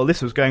incest. Well,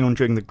 this was going on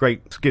during the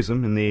Great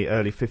Schism in the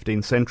early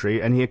 15th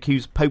century, and he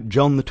accused Pope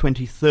John the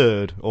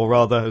 23rd, or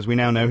rather, as we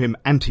now know him,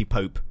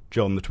 anti-Pope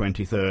John the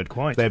 23rd.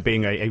 Quite. There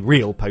being a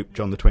real Pope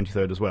John the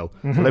 23rd as well.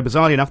 Although,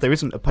 bizarrely enough, there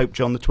isn't a Pope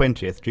John the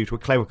 20th due to a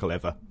clerical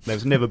error.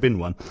 There's never been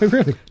one. Oh,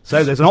 really?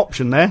 So there's an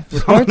option there for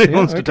someone who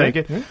wants to take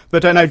it. Yeah.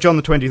 But no, John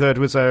the 23rd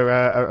was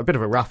a bit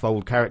of a rough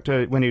old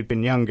character. When he'd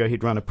been younger,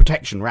 he'd run a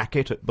protection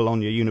racket at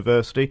Bologna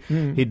University.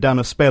 He'd done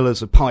a spell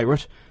as a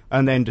pirate,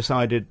 and then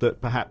decided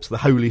that perhaps the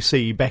Holy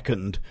See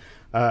beckoned,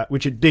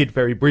 which it did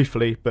very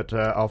briefly, but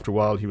after a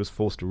while he was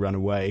forced to run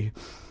away.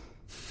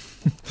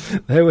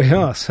 There we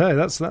are. So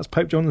that's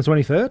Pope John the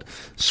 23rd.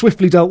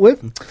 Swiftly dealt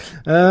with.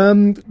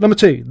 Number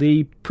 2,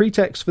 the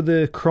pretext for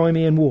the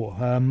Crimean War.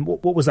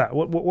 What was that?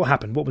 What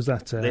happened? What was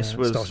that? This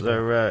was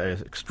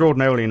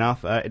extraordinarily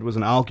enough. It was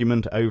an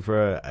argument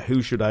over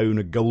who should own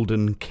a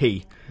golden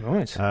key.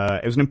 Right.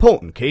 It was an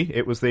important key.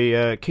 It was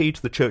the key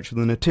to the Church of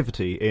the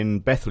Nativity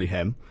in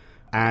Bethlehem.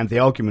 And the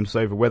argument is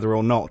over whether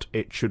or not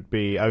it should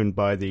be owned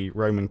by the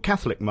Roman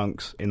Catholic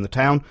monks in the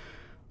town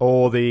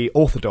or the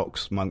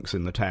Orthodox monks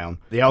in the town.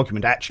 The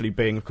argument actually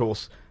being, of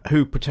course,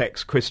 who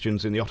protects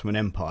Christians in the Ottoman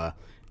Empire?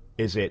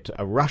 Is it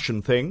a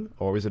Russian thing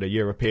or is it a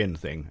European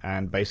thing?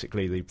 And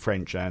basically the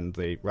French and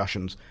the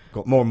Russians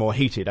got more and more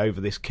heated over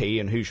this key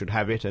and who should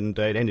have it, and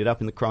it ended up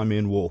in the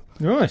Crimean War.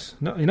 Right,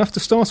 not enough to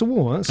start a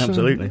war.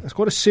 Absolutely. That's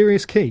quite a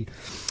serious key.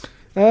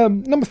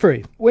 Number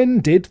 3,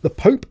 when did the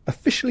Pope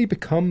officially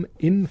become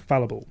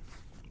infallible?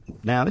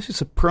 Now, this is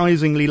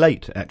surprisingly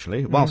late,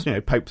 actually. Whilst,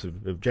 popes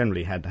have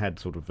generally had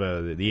sort of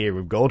the ear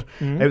of God,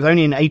 it was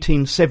only in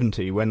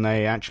 1870 when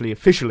they actually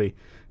officially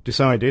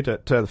decided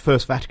at the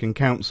First Vatican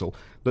Council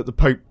that the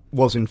Pope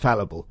was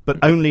infallible,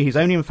 but he's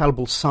only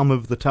infallible some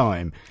of the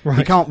time. Right.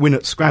 He can't win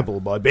at Scrabble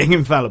by being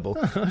infallible.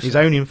 He's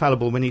only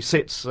infallible when he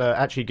sits,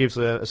 actually gives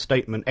a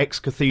statement ex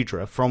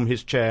cathedra from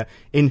his chair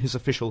in his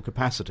official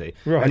capacity.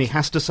 Right. And he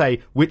has to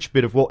say which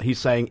bit of what he's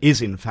saying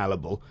is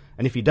infallible,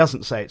 and if he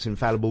doesn't say it's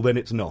infallible, then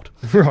it's not.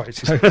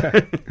 Right,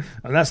 okay.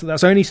 And that's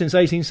only since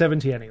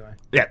 1870 anyway.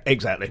 Yeah,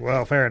 exactly.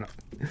 Well, fair enough.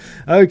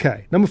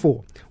 Okay, number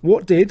 4.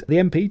 What did the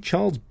MP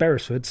Charles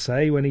Beresford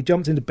say when he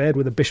jumped into bed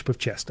with the Bishop of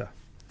Chester?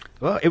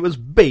 Well, it was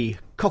B,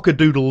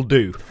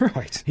 cock-a-doodle-doo.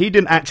 Right. He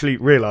didn't actually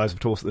realise, of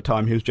course, at the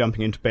time he was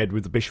jumping into bed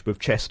with the Bishop of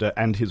Chester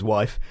and his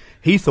wife.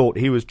 He thought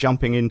he was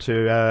jumping into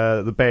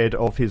the bed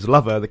of his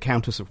lover, the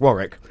Countess of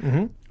Warwick,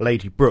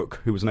 Lady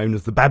Brooke, who was known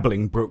as the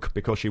Babbling Brook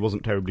because she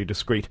wasn't terribly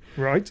discreet.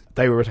 Right.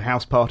 They were at a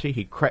house party.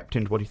 He crept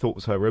into what he thought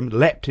was her room,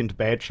 leapt into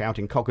bed,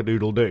 shouting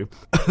cock-a-doodle-doo.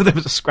 There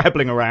was a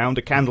scrabbling around,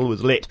 a candle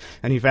was lit,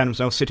 and he found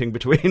himself sitting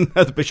between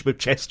the Bishop of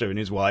Chester and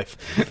his wife,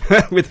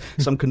 with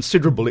some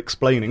considerable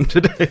explaining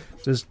to do.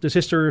 Does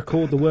history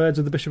record the words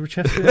of the Bishop of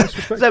Chester in this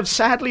respect? No,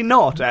 sadly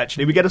not,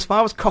 actually. We get as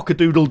far as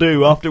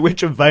cock-a-doodle-doo, after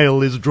which a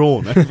veil is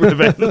drawn over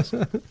events.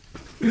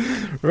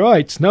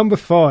 Right, number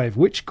 5.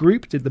 Which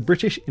group did the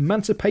British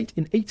emancipate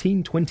in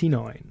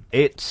 1829?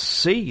 It's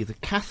C, the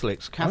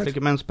Catholic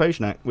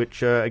Emancipation Act,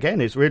 which,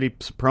 again, is really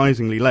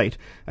surprisingly late.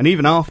 And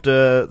even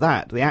after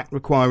that, the act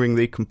requiring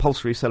the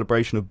compulsory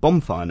celebration of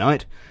Bonfire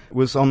Night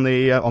was on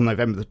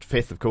November the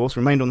 5th, of course,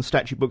 remained on the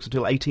statute books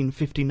until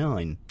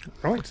 1859.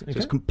 Right, okay. So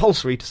it's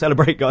compulsory to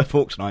celebrate Guy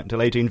Fawkes Night until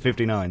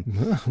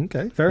 1859.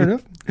 Okay, fair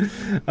enough.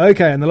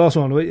 Okay, and the last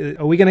one.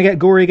 Are we going to get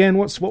gory again?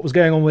 What was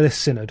going on with this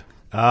synod?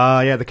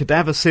 The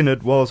Cadaver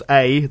Synod was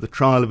A, the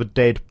trial of a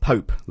dead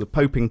pope. The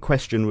pope in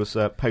question was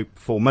Pope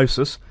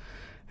Formosus,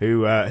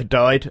 who had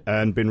died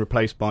and been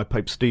replaced by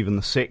Pope Stephen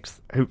VI,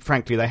 who,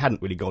 frankly, they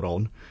hadn't really got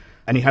on.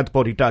 And he had the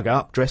body dug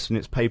up, dressed in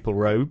its papal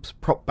robes,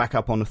 propped back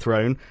up on a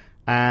throne,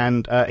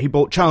 and he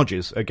brought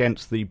charges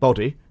against the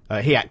body.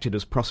 He acted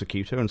as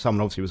prosecutor, and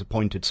someone obviously was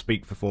appointed to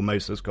speak for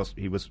Formosus because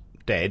he was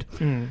dead.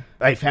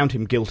 They found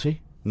him guilty,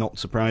 not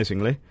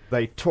surprisingly.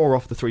 They tore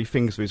off the 3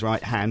 fingers of his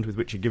right hand with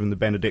which he'd given the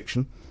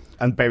benediction,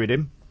 and buried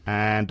him,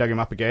 and dug him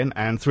up again,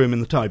 and threw him in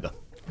the Tiber.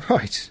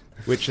 Right.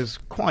 Which is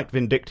quite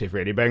vindictive,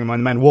 really, bearing in mind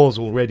the man was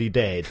already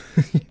dead.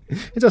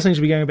 It does seem to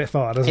be going a bit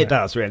far, doesn't it? It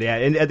does, really. Yeah.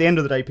 At the end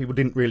of the day, people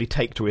didn't really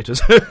take to it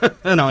as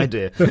an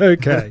idea.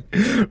 Okay.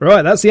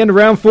 Right, that's the end of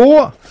round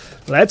 4.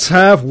 Let's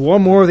have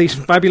one more of these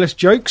fabulous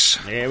jokes.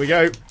 Here we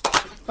go.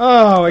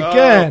 Oh,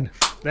 again.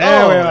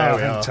 There we are. There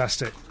we are.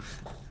 Fantastic.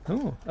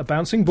 Oh, a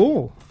bouncing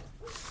ball.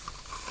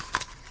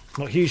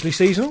 Not hugely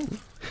seasonal.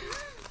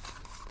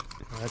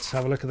 Let's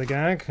have a look at the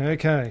gag.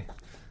 Okay.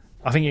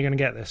 I think you're going to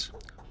get this.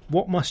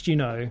 What must you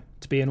know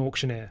to be an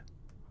auctioneer?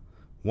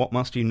 What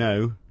must you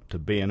know to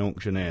be an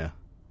auctioneer?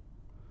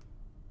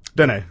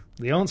 Don't know.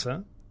 The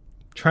answer,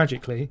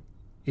 tragically,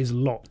 is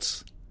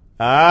lots.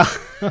 I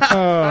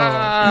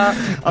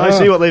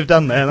see what they've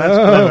done there. That's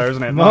clever,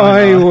 isn't it?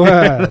 My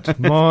word.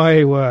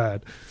 My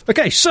word.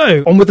 Okay,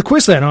 so on with the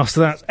quiz then. After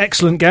that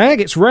excellent gag,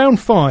 it's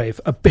round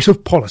 5, a bit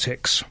of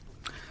politics.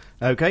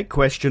 Okay,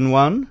 question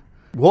 1.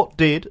 What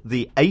did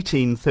the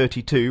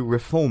 1832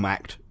 Reform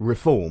Act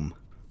reform?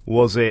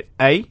 Was it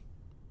A,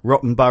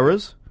 rotten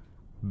boroughs,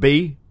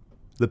 B,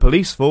 the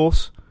police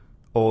force,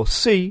 or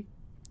C,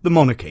 the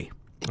monarchy?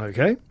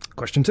 Okay,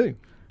 question 2.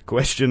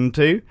 Question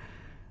 2.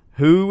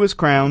 Who was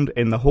crowned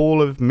in the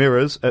Hall of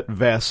Mirrors at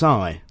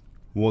Versailles?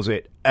 Was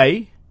it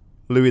A,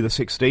 Louis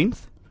XVI,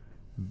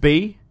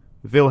 B,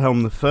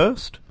 Wilhelm I,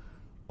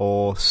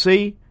 or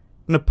C,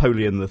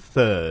 Napoleon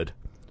III?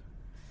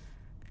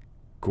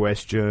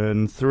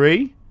 Question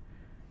 3.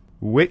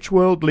 Which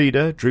world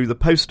leader drew the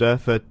poster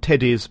for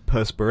Teddy's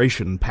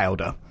perspiration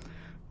powder?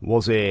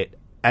 Was it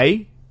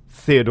A,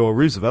 Theodore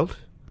Roosevelt,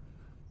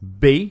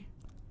 B,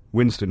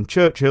 Winston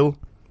Churchill,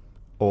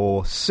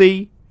 or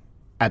C,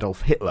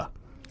 Adolf Hitler?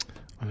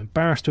 I'm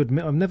embarrassed to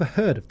admit I've never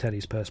heard of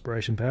Teddy's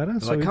perspiration powder.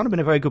 Well, it can't have been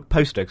a very good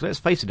poster, because let's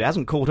face it, it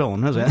hasn't caught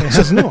on, has it? It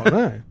has not,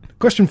 no.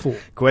 Question 4.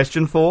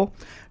 Question 4.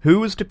 Who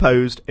was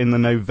deposed in the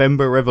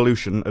November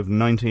Revolution of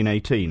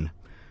 1918?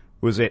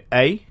 Was it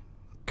A,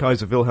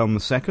 Kaiser Wilhelm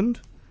II,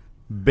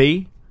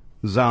 B,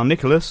 Tsar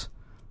Nicholas,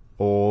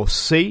 or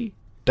C,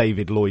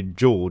 David Lloyd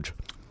George?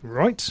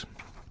 Right.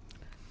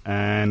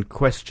 And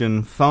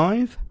question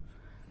 5.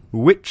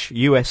 Which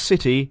US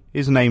city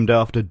is named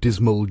after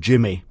Dismal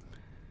Jimmy?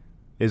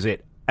 Is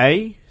it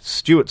A,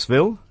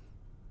 Stewartsville,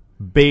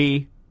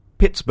 B,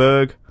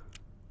 Pittsburgh,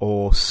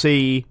 or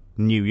C,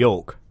 New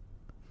York?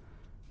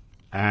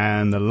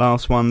 And the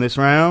last one this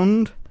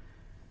round.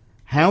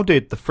 How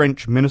did the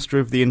French Minister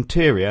of the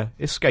Interior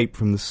escape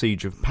from the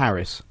siege of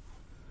Paris?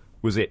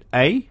 Was it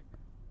A,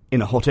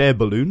 in a hot air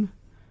balloon,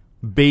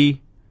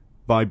 B,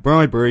 by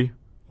bribery,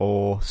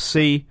 or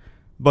C,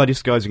 by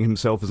disguising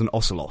himself as an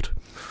ocelot?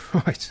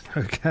 Right,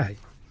 okay.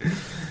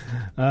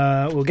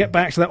 We'll get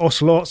back to that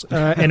ocelot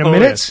in a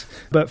minute. Yes.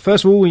 But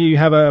first of all, you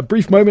have a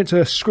brief moment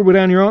to scribble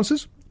down your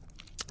answers.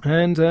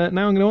 And now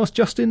I'm going to ask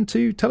Justin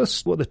to tell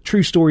us what the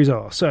true stories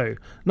are. So,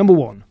 number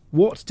 1,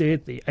 what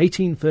did the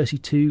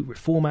 1832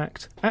 Reform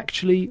Act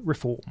actually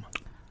reform?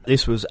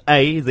 This was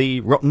A,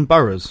 the Rotten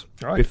Boroughs.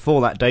 Right.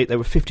 Before that date, there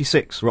were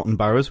 56 Rotten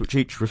Boroughs, which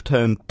each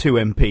returned 2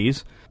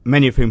 MPs,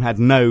 many of whom had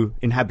no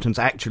inhabitants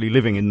actually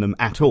living in them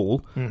at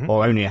all,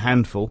 or only a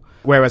handful,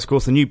 whereas, of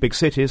course, the new big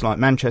cities like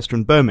Manchester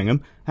and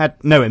Birmingham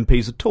had no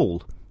MPs at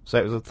all. So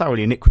it was a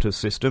thoroughly iniquitous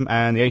system,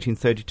 and the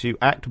 1832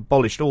 Act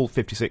abolished all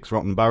 56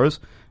 Rotten Boroughs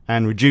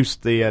and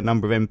reduced the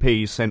number of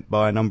MPs sent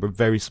by a number of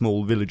very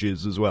small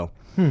villages as well.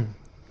 No,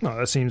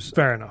 that seems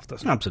fair enough,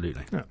 doesn't it?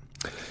 Absolutely. Yeah.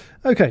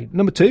 Okay,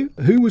 number 2.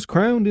 Who was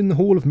crowned in the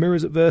Hall of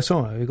Mirrors at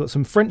Versailles? We've got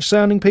some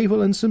French-sounding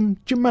people and some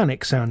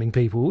Germanic-sounding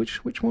people.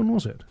 Which one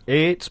was it?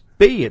 It's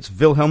B. It's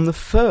Wilhelm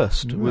I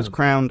was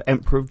crowned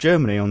Emperor of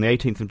Germany on the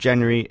 18th of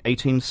January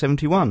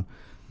 1871,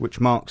 which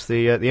marks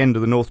the end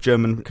of the North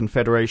German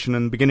Confederation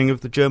and the beginning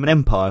of the German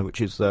Empire,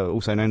 which is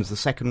also known as the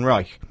Second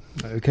Reich.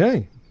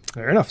 Okay,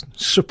 fair enough.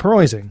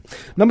 Surprising.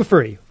 Number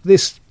 3.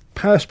 This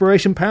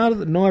perspiration powder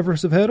that neither of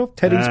us have heard of,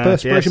 Teddy's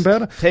perspiration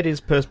powder.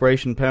 Teddy's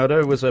perspiration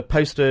powder was a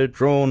poster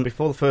drawn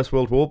before the First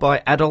World War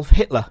by Adolf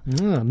Hitler.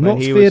 Not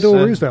Theodore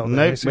Roosevelt.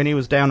 No, when he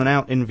was down and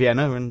out in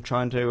Vienna and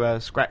trying to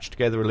scratch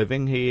together a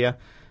living, he,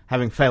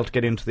 having failed to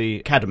get into the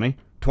academy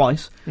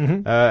twice,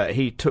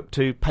 he took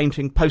to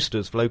painting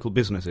posters for local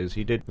businesses.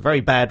 He did a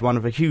very bad one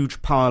of a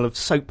huge pile of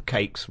soap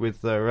cakes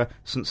with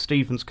St.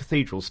 Stephen's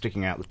Cathedral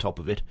sticking out the top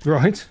of it.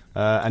 Right.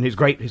 And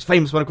his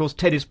famous one, of course,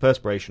 Teddy's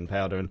perspiration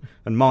powder,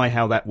 and my,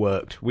 how that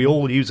worked. We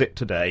all use it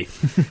today.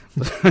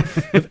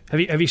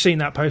 Have you seen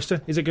that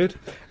poster? Is it good?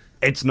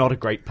 It's not a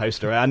great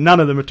poster, and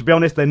none of them, to be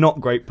honest, they're not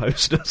great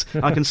posters.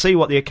 I can see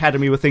what the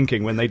Academy were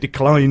thinking when they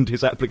declined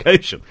his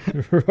application.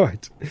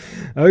 Right.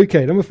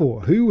 Okay, number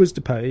 4. Who was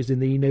deposed in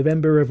the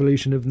November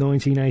Revolution of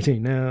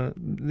 1918? Now,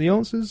 the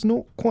answer's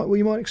not quite what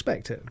you might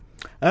expect it.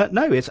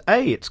 No, it's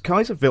A. It's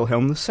Kaiser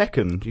Wilhelm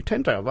II.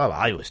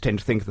 I always tend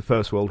to think of the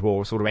First World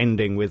War sort of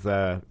ending with,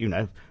 a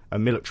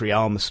military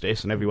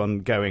armistice and everyone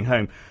going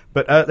home.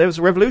 But there was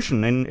a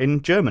revolution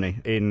in Germany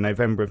in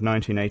November of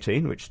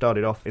 1918, which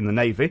started off in the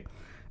Navy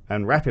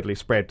and rapidly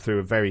spread through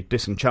a very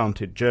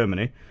disenchanted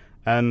Germany,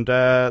 and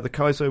the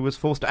Kaiser was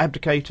forced to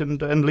abdicate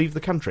and leave the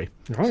country.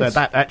 Right. So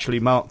that actually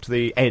marked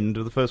the end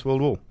of the First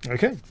World War.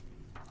 Okay.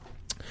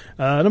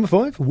 Number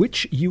 5.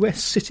 Which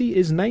US city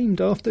is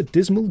named after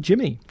Dismal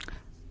Jimmy?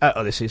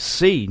 This is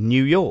C,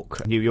 New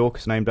York. New York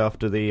is named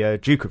after the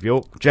Duke of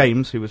York,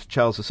 James, who was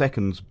Charles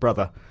II's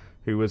brother,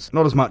 who was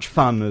not as much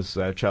fun as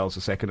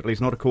Charles II, at least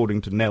not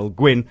according to Nell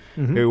Gwyn,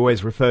 who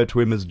always referred to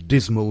him as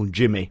Dismal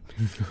Jimmy.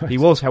 Right. He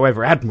was,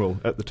 however, admiral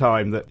at the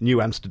time that New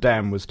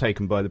Amsterdam was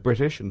taken by the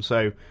British, and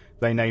so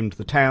they named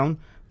the town,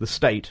 the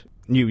state,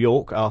 New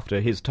York, after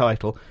his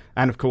title,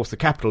 and of course the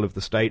capital of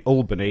the state,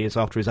 Albany, is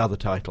after his other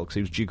title, because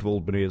he was Duke of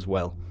Albany as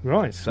well.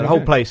 Right. So the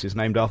whole place is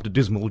named after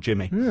Dismal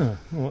Jimmy. Yeah,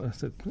 well,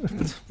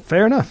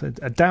 fair enough.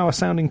 A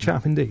dour-sounding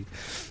chap indeed.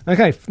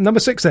 Okay, number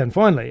 6 then,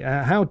 finally.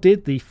 How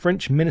did the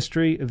French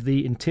Ministry of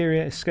the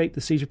Interior escape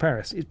the siege of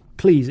Paris?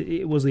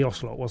 It was the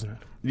ocelot, wasn't it?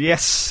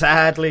 Yes,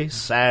 sadly.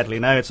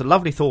 No, it's a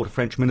lovely thought, a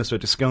French minister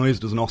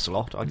disguised as an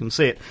ocelot. I can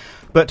see it.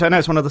 But no,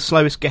 it's one of the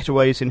slowest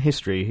getaways in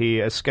history. He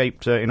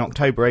escaped in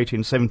October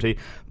 1870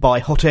 by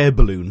hot air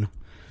balloon.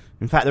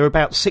 In fact, there were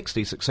about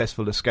 60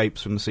 successful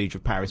escapes from the siege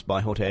of Paris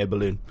by hot air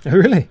balloon. Oh,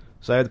 really?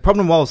 So the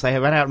problem was they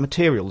ran out of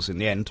materials in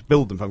the end to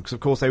build them from, because of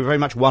course they were very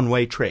much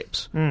one-way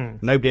trips.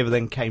 Nobody ever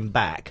then came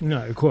back.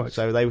 No, quite.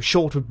 So they were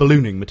short of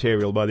ballooning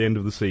material by the end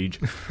of the siege.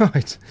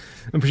 Right.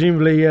 And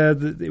presumably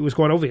it was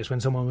quite obvious when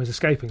someone was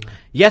escaping.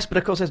 Yes, but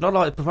of course there's not a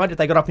lot, provided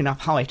they got up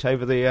enough height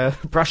over the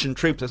Prussian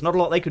troops, there's not a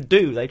lot they could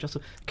do. They just,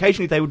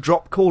 occasionally they would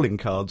drop calling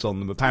cards on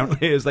them,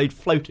 apparently, as they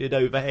floated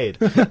overhead.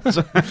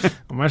 So, I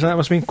imagine that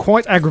must have been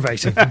quite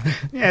aggravating.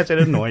 yes,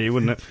 it'd annoy you,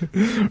 wouldn't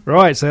it?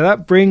 Right, so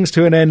that brings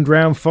to an end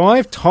round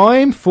 5. Time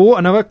for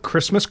another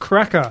Christmas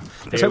cracker.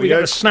 Let's hope we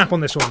get a snap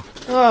on this one.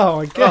 Oh,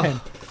 again.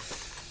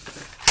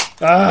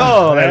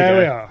 There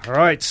we are.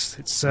 Right,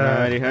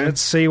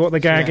 let's see what the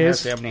gag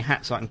is. Do you have any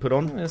hats I can put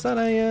on? Is that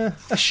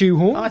a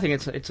shoehorn? I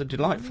think it's a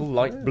delightful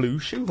light blue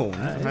shoehorn.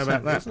 How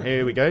about that?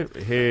 Here we go.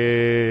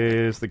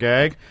 Here's the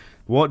gag.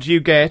 What do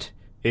you get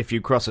if you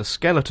cross a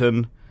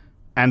skeleton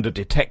and a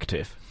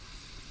detective?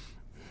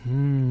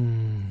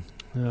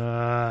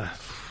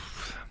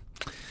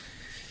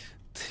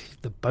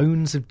 The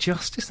bones of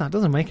justice? That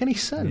doesn't make any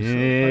sense.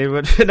 Yeah,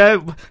 but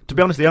no, to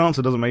be honest, the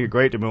answer doesn't make a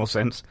great deal more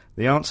sense.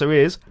 The answer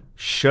is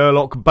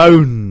Sherlock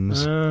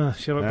Bones.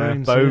 Sherlock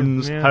Bones.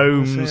 Bones, yeah.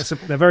 Holmes.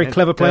 They're very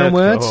clever play on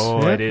words.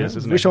 Oh, it is,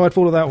 isn't it? Wish I'd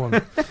thought of that one.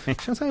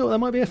 Shall I tell you what, there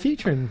might be a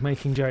future in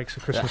making jokes for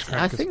Christmas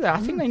crackers. I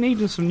think they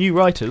need some new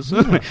writers.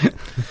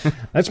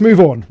 Let's move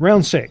on.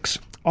 Round 6.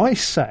 I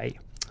say,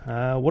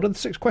 what are the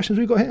 6 questions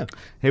we've got here?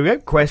 Here we go.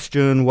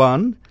 Question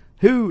 1.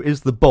 Who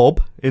is the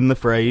Bob in the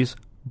phrase,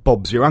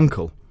 Bob's your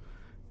uncle?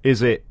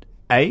 Is it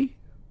A,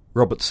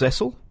 Robert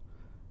Cecil,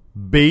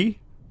 B,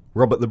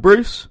 Robert the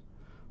Bruce,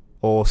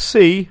 or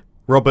C,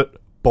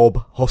 Robert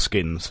Bob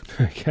Hoskins?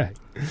 Okay.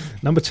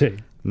 Number 2.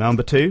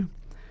 Number 2.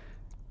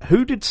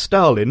 Who did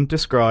Stalin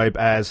describe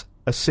as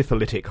a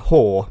syphilitic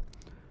whore?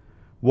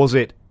 Was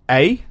it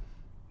A,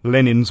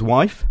 Lenin's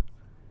wife,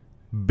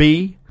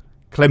 B,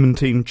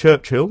 Clementine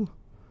Churchill,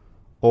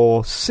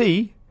 or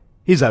C,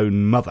 his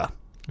own mother?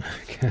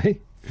 Okay.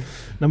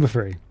 Number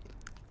 3.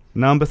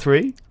 Number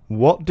 3.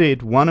 What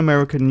did one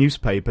American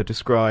newspaper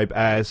describe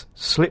as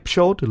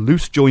slipshod,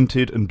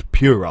 loose-jointed, and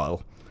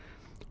puerile?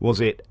 Was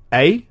it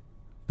A,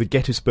 the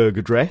Gettysburg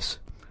Address,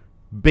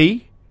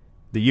 B,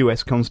 the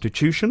US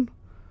Constitution,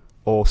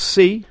 or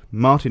C,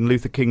 Martin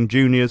Luther King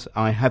Jr.'s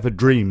I Have a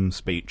Dream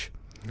speech?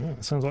 Oh,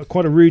 that sounds like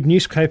quite a rude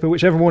newspaper,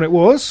 whichever one it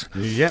was.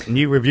 Yep,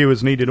 new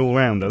reviewers needed all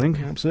round, I think.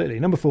 Absolutely.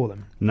 Number 4,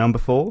 then. Number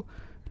 4.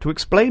 To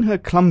explain her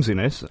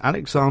clumsiness,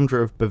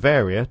 Alexandra of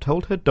Bavaria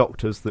told her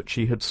doctors that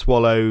she had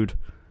swallowed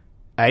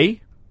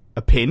A,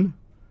 a pin,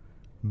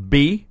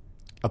 B,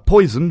 a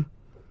poison,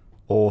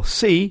 or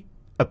C,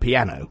 a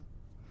piano.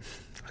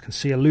 I can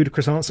see a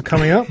ludicrous answer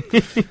coming up.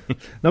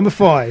 Number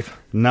 5.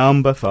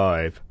 Number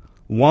 5.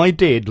 Why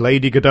did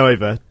Lady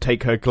Godiva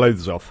take her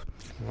clothes off?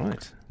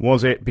 Right.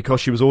 Was it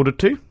because she was ordered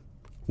to?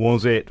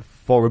 Was it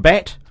for a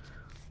bet?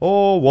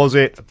 Or was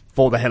it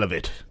for the hell of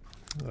it?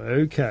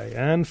 Okay,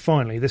 and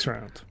finally, this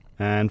round.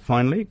 And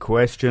finally,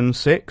 question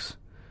 6.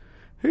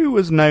 Who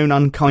was known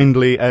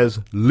unkindly as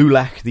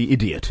Lulach the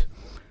Idiot?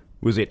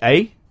 Was it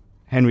A,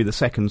 Henry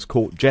II's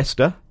court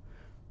jester,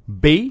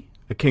 B,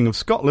 a King of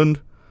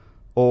Scotland,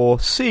 or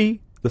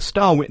C, the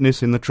star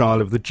witness in the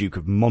trial of the Duke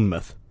of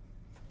Monmouth?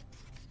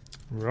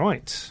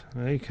 Right,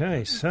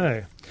 okay,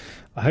 so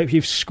I hope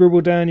you've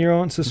scribbled down your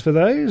answers for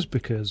those,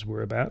 because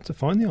we're about to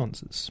find the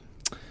answers.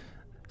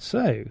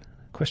 So,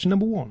 question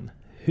number 1.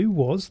 Who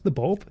was the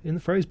Bob in the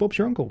phrase Bob's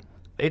your uncle?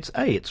 It's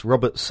A. It's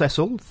Robert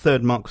Cecil,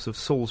 3rd Marquess of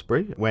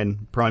Salisbury,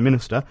 when Prime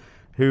Minister,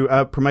 who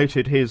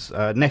promoted his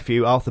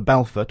nephew Arthur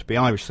Balfour to be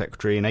Irish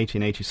Secretary in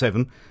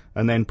 1887,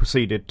 and then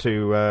proceeded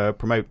to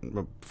promote,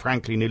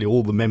 frankly, nearly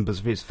all the members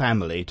of his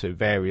family to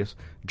various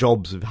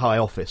jobs of high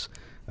office.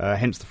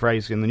 Hence the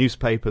phrase in the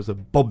newspapers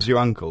of Bob's your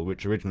uncle,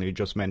 which originally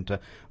just meant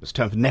was a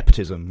term for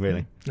nepotism,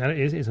 really. And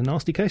it's a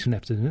nasty case of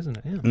nepotism, isn't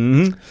it? Yeah.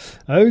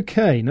 Mm-hmm.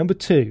 Okay, number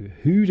 2.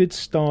 Who did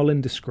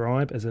Stalin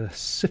describe as a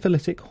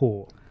syphilitic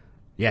whore?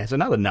 Yeah, it's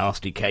another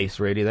nasty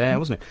case, really, there,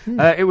 wasn't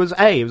it? It was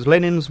A. It was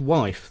Lenin's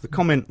wife. The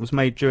comment was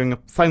made during a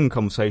phone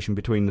conversation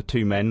between the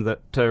two men that,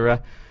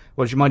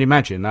 well, as you might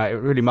imagine, it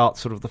really marked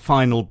sort of the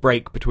final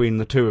break between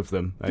the two of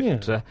them.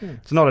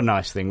 It's not a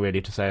nice thing,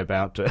 really, to say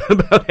about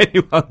about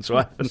anyone's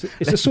wife.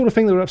 It's the sort of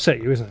thing that would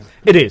upset you, isn't it?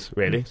 It is,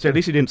 really. So at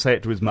least he didn't say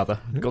it to his mother.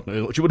 God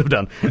knows what she would have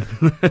done.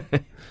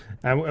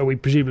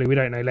 And presumably we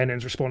don't know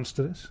Lenin's response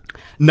to this?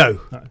 No.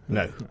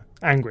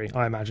 Angry,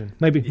 I imagine.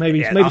 Maybe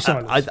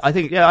silence. I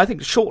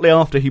think shortly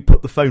after he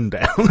put the phone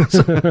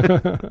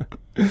down.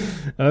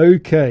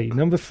 Okay,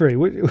 number 3.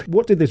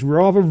 What did this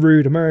rather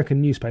rude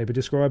American newspaper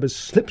describe as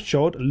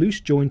slipshod,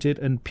 loose-jointed,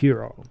 and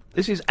puerile?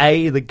 This is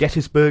A, the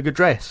Gettysburg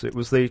Address. It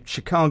was the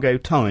Chicago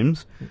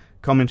Times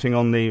commenting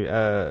on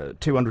the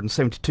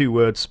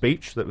 272-word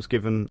speech that was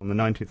given on the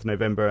 19th of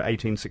November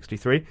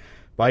 1863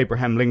 by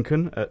Abraham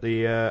Lincoln at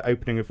the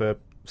opening of a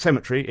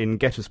cemetery in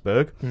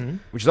Gettysburg,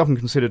 which is often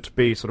considered to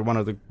be sort of one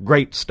of the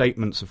great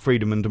statements of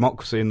freedom and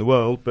democracy in the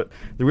world, but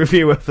the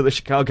reviewer for the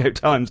Chicago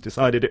Times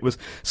decided it was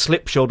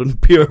slipshod and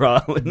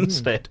puerile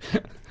instead.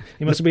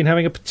 He must have been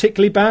having a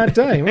particularly bad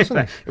day,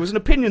 wasn't he? It was an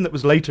opinion that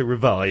was later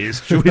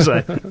revised, shall we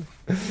say.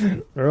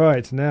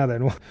 Right, now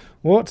then,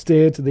 what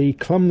did the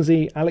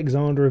clumsy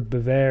Alexandra of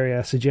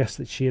Bavaria suggest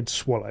that she had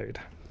swallowed?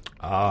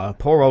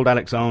 Poor old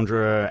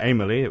Alexandra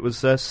Emily, it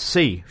was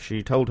C.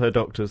 She told her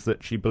doctors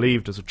that she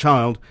believed as a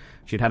child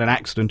she'd had an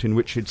accident in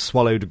which she'd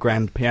swallowed a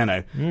grand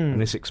piano, and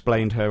this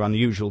explained her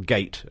unusual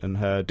gait and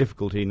her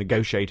difficulty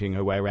negotiating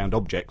her way around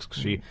objects,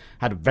 because she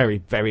had a very,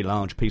 very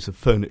large piece of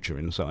furniture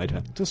inside her.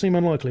 It does seem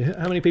unlikely.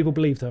 How many people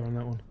believed her on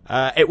that one?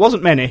 It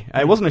wasn't many.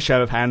 It wasn't a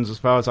show of hands, as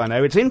far as I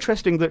know. It's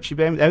interesting that she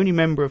became the only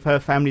member of her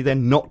family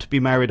then not to be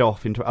married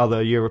off into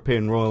other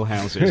European royal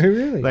houses.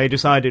 Really? They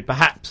decided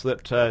perhaps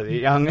that the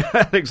young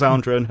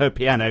Alexandra and her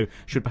piano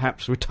should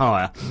perhaps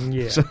retire.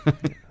 Yeah,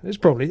 that's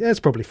probably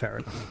fair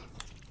enough.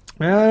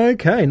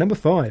 Okay, number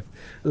 5.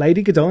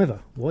 Lady Godiva.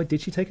 Why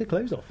did she take her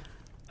clothes off?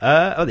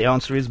 The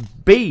answer is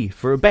B,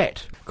 for a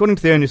bet. According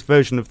to the earliest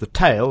version of the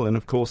tale, and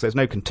of course there's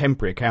no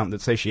contemporary account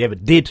that says she ever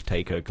did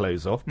take her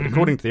clothes off, but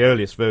according to the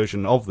earliest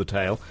version of the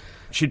tale,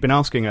 she'd been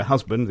asking her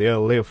husband, the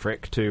Earl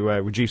Leofric, to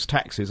reduce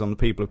taxes on the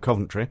people of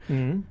Coventry.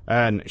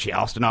 And she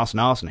asked and asked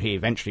and asked, and he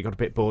eventually got a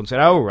bit bored and said,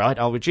 "Oh, right,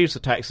 I'll reduce the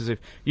taxes if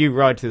you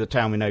ride through the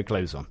town with no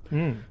clothes on."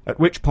 At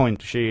which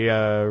point she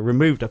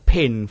removed a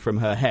pin from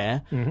her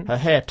hair. Her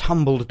hair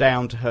tumbled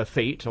down to her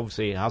feet.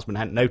 Obviously, her husband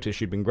hadn't noticed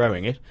she'd been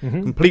growing it,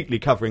 completely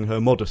covering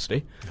her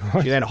modesty.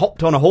 Right. She then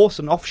hopped on a horse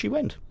and off she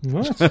went.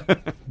 Right.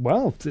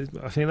 Well,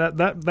 I think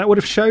that would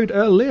have showed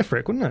Earl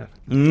Leofric, wouldn't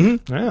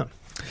it? Yeah.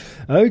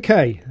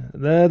 Okay,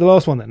 the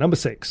last one then, number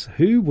 6.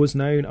 Who was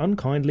known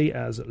unkindly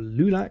as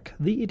Lulach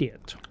the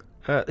Idiot?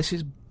 This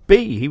is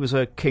B. He was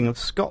a king of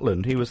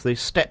Scotland. He was the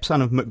stepson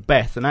of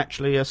Macbeth and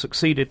actually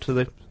succeeded to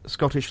the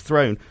Scottish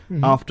throne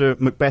after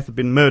Macbeth had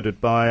been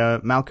murdered by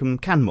Malcolm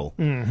Canmore.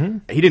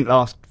 He didn't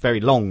last very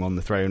long on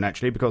the throne,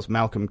 actually, because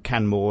Malcolm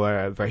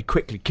Canmore very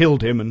quickly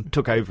killed him and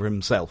took over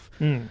himself.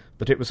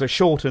 But it was a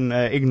short and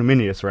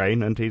ignominious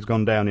reign, and he's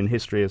gone down in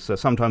history as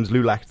sometimes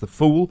Lulach the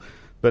Fool,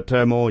 but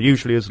more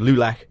usually as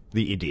Lulach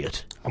the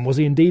Idiot. And was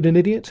he indeed an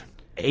idiot?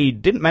 He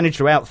didn't manage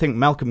to outthink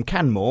Malcolm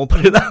Canmore,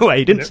 put it that way.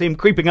 He didn't see him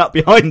creeping up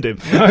behind him.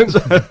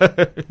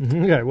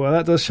 Okay, well,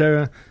 that does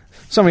show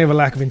something of a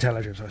lack of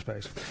intelligence, I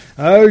suppose.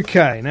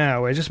 Okay,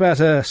 now we're just about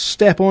to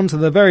step on to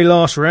the very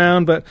last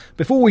round, but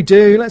before we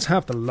do, let's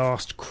have the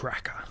last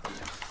cracker.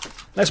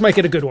 Let's make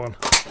it a good one.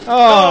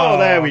 Oh,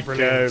 there we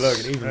brilliant. go. Look,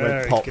 it even went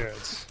Very pop. good.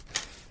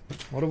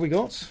 What have we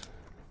got?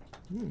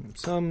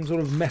 Some sort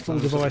of metal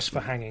device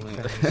for hanging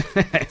things.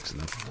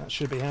 Excellent. That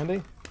should be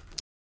handy.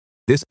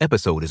 This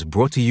episode is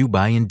brought to you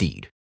by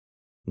Indeed.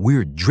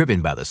 We're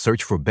driven by the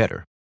search for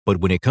better, but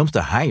when it comes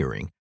to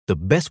hiring, the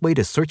best way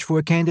to search for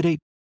a candidate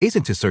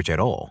isn't to search at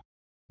all.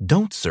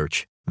 Don't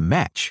search,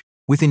 match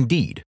with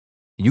Indeed.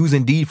 Use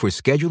Indeed for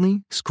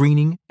scheduling,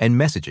 screening, and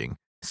messaging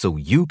so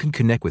you can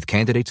connect with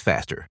candidates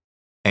faster.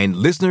 And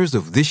listeners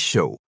of this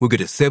show will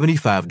get a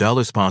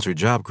 $75 sponsored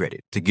job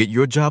credit to get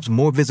your jobs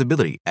more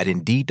visibility at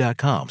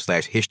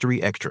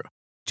Indeed.com/History Extra.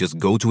 Just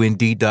go to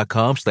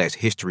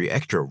Indeed.com/History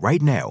Extra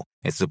right now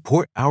and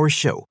support our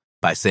show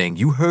by saying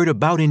you heard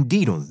about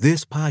Indeed on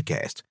this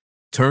podcast.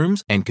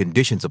 Terms and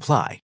conditions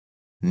apply.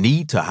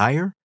 Need to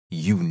hire?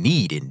 You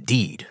need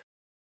Indeed.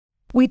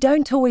 We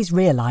don't always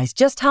realize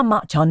just how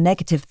much our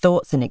negative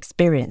thoughts and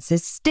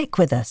experiences stick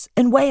with us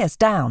and weigh us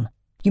down.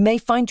 You may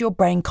find your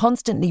brain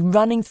constantly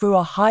running through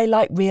a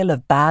highlight reel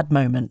of bad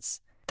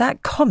moments.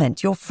 That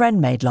comment your friend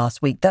made last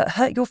week that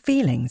hurt your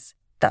feelings.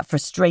 That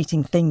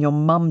frustrating thing your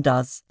mum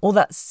does. Or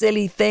that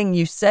silly thing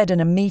you said in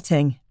a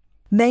meeting.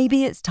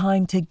 Maybe it's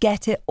time to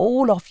get it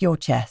all off your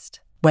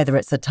chest. Whether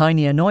it's a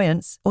tiny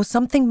annoyance or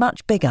something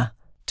much bigger,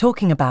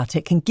 talking about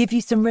it can give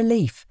you some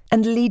relief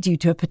and lead you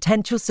to a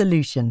potential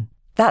solution.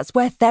 That's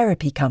where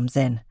therapy comes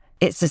in.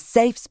 It's a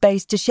safe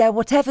space to share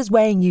whatever's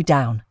weighing you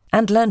down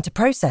and learn to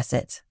process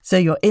it, so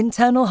your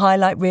internal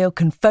highlight reel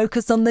can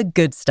focus on the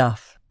good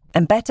stuff.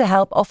 And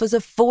BetterHelp offers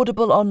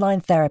affordable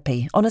online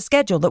therapy on a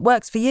schedule that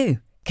works for you.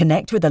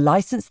 Connect with a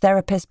licensed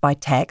therapist by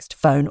text,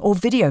 phone, or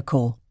video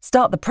call.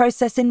 Start the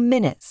process in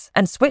minutes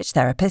and switch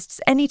therapists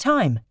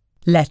anytime.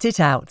 Let it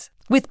out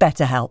with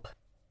BetterHelp.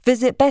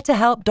 Visit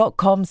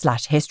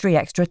betterhelp.com/History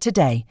Extra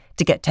today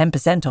to get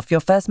 10% off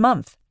your first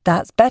month.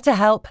 That's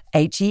BetterHelp,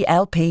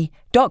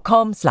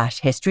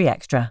 HELP.com/History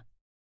Extra.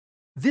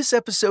 This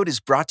episode is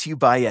brought to you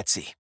by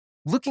Etsy.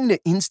 Looking to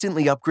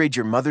instantly upgrade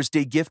your Mother's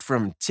Day gift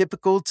from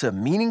typical to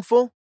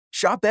meaningful?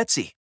 Shop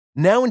Etsy.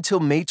 Now until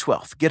May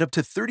 12th, get up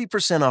to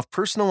 30% off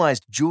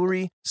personalized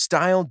jewelry,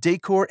 style,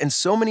 decor, and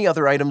so many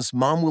other items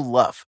Mom will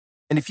love.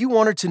 And if you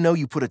want her to know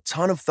you put a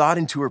ton of thought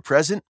into her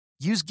present,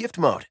 use Gift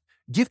Mode.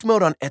 Gift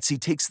Mode on Etsy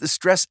takes the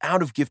stress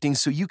out of gifting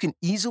so you can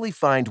easily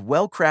find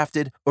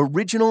well-crafted,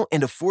 original,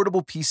 and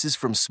affordable pieces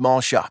from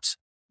small shops.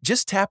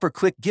 Just tap or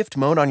click Gift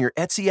Mode on your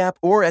Etsy app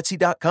or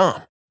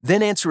Etsy.com.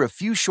 Then answer a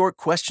few short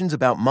questions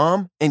about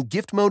Mom, and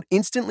Gift Mode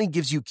instantly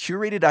gives you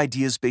curated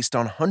ideas based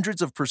on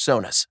hundreds of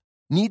personas.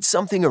 Need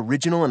something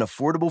original and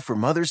affordable for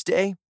Mother's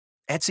Day?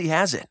 Etsy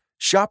has it.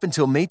 Shop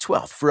until May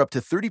 12th for up to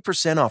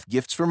 30% off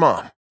gifts for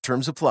Mom.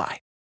 Terms apply.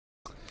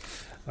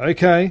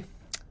 Okay.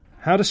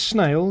 How do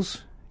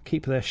snails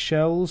keep their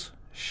shells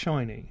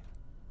shiny?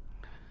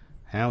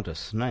 How do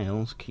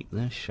snails keep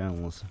their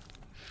shells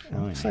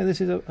shiny? I'd say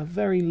this is a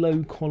very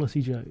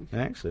low-quality joke.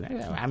 Excellent.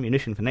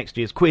 Ammunition for next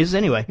year's quiz,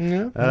 anyway.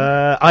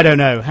 Yeah. I don't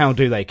know. How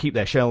do they keep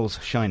their shells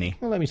shiny?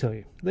 Well, let me tell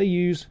you. They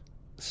use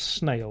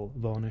snail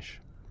varnish.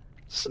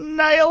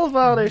 Snail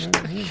varnish.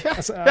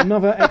 That's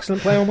another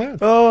excellent play on words.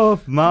 Oh,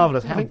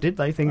 marvellous. How did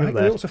they think of We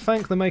that? ought to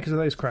thank the makers of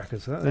those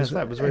crackers.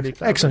 That was really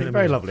excellent.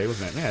 Very lovely,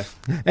 wasn't it? Yes.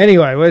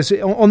 Anyway,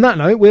 on that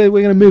note, we're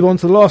going to move on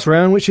to the last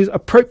round, which is,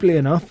 appropriately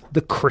enough,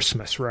 the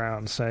Christmas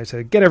round. So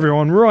to get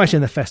everyone right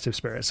in the festive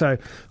spirit. So,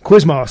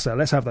 Quizmaster,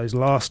 let's have those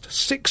last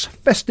 6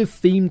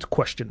 festive-themed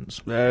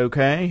questions.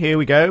 Okay, here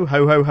we go.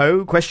 Ho, ho,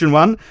 ho. Question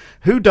 1.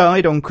 Who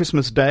died on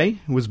Christmas Day,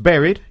 was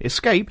buried,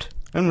 escaped,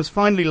 and was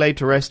finally laid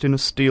to rest in a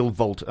steel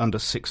vault under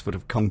 6 foot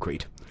of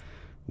concrete?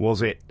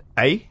 Was it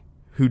A,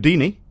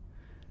 Houdini,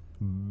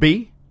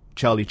 B,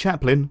 Charlie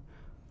Chaplin,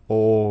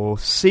 or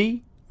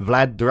C,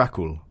 Vlad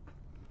Dracul?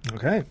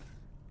 Okay.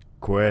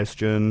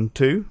 Question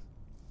 2.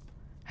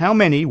 How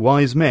many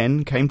wise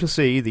men came to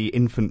see the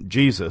infant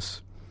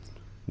Jesus?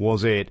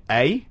 Was it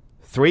A,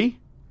 3,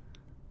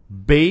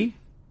 B,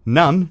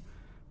 none,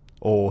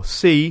 or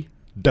C,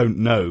 don't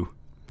know?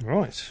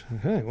 Right.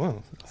 Okay,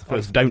 well. The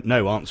first don't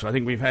know answer I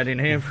think we've had in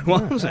here for a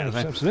while.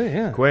 Absolutely,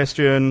 yeah.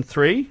 Question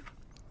 3.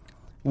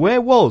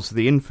 Where was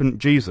the infant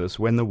Jesus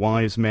when the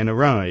wise men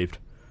arrived?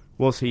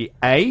 Was he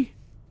A,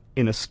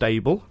 in a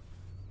stable,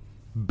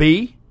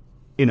 B,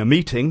 in a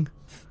meeting,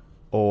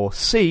 or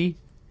C,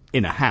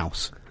 in a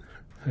house?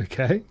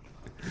 Okay.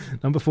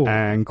 Number 4.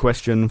 And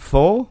question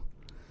 4.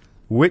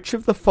 Which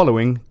of the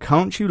following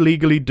can't you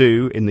legally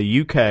do in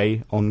the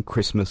UK on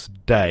Christmas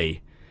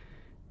Day?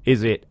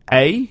 Is it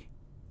A,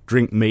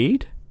 drink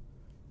mead,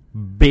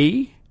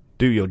 B,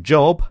 do your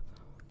job,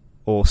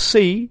 or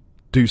C,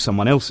 do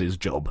someone else's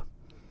job?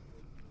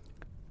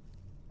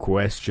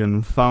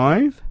 Question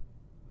 5.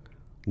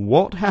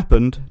 What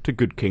happened to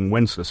Good King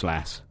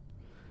Wenceslas?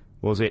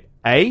 Was it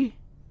A,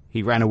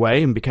 he ran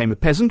away and became a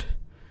peasant,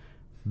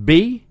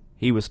 B,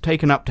 he was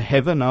taken up to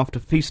heaven after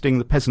feasting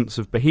the peasants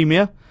of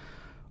Bohemia,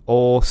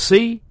 or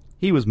C,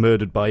 he was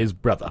murdered by his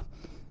brother?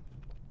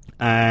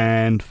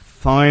 And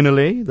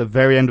finally, the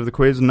very end of the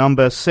quiz,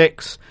 number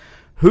 6.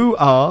 Who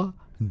are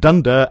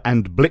Dunder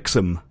and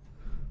Blixen?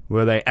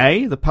 Were they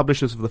A, the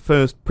publishers of the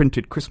first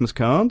printed Christmas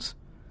cards,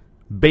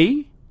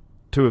 B,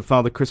 2 of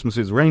Father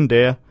Christmas's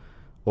reindeer,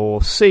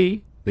 or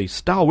C, the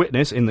star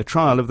witness in the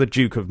trial of the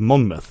Duke of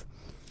Monmouth?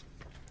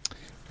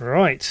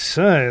 Right,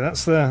 so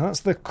that's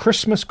the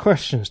Christmas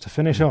questions to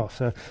finish off.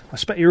 So I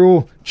expect you're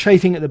all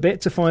chafing at the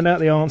bit to find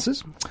out the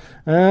answers.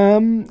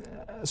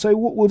 So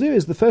what we'll do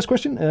is the first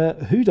question,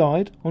 who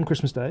died on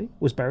Christmas Day,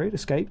 was buried,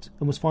 escaped,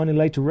 and was finally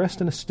laid to rest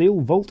in a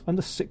steel vault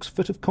under 6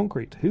 foot of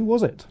concrete? Who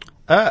was it?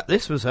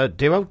 This was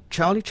dear old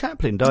Charlie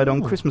Chaplin, died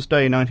on Christmas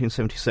Day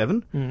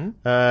 1977,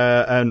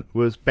 and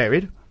was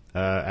buried,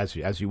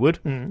 as you would,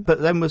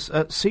 but then was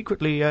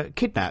secretly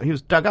kidnapped. He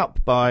was dug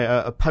up by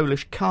a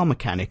Polish car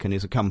mechanic and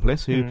his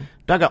accomplice, who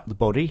dug up the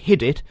body,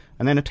 hid it,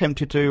 and then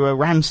attempted to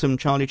ransom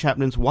Charlie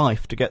Chaplin's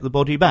wife to get the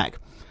body back.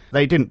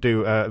 They didn't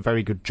do a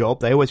very good job.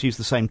 They always used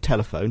the same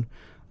telephone,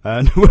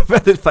 and whenever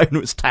the phone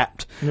was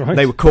tapped,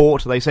 they were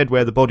caught. They said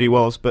where the body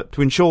was, but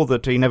to ensure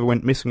that he never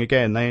went missing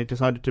again, they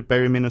decided to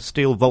bury him in a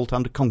steel vault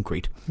under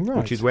concrete,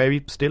 which is where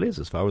he still is,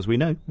 as far as we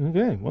know.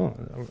 Okay, well,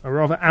 a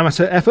rather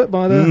amateur effort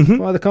by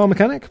the car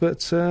mechanic, but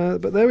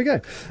there we go.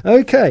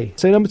 Okay,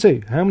 so number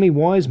 2. How many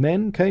wise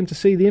men came to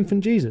see the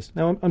infant Jesus?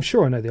 Now, I'm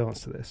sure I know the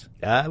answer to this.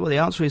 Well, the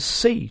answer is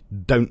C,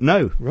 don't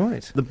know.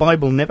 Right. The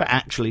Bible never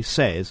actually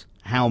says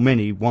how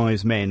many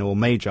wise men or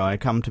magi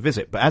come to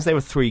visit, but as there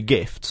were 3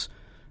 gifts,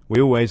 we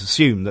always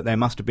assume that there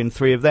must have been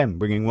 3 of them,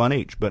 bringing 1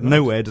 each, but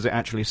nowhere does it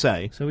actually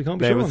say. So we can't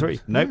be there sure were 3.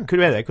 on No,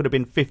 yeah. there could have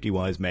been 50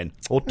 wise men,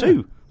 or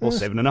 2, or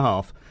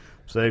 7.5.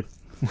 So,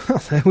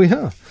 well, there we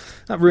are.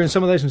 That ruins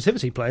some of those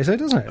nativity plays, though,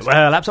 doesn't it?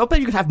 Well, I bet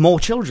you could have more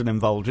children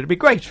involved. It'd be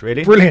great,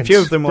 really. Brilliant. A few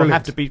of them will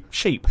have to be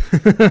sheep.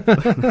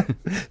 There's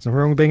nothing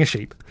wrong with being a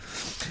sheep.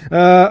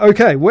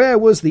 Okay, where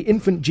was the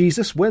infant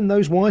Jesus when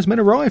those wise men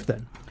arrived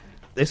then?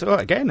 This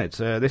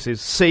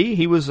is C.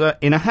 He was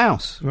in a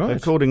house,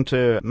 according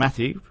to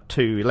Matthew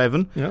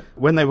 2:11. Yep.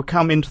 When they were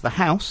come into the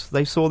house,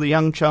 they saw the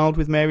young child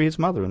with Mary his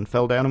mother and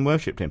fell down and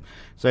worshipped him.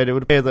 So it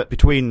would appear that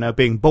between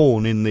being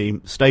born in the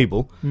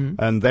stable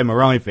and them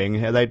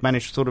arriving, they'd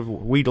managed to sort of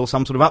wheedle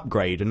some sort of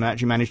upgrade and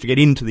actually managed to get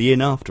into the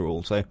inn after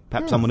all. So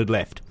perhaps someone had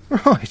left.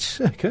 Right,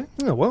 okay.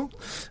 Oh, well,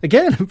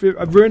 again,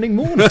 I'm ruining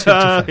more.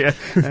 Yeah,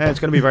 it's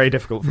going to be very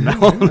difficult from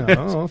now on.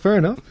 Oh, fair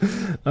enough.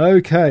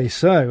 Okay,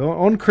 so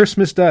on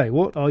Christmas Day,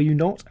 what are you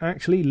not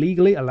actually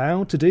legally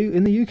allowed to do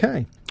in the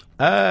UK?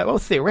 Well,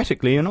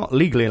 theoretically, you're not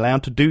legally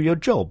allowed to do your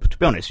job. To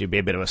be honest, you'd be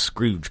a bit of a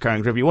Scrooge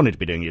character if you wanted to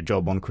be doing your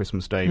job on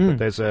Christmas Day. But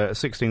there's a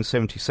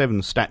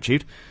 1677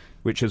 statute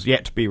which has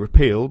yet to be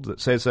repealed,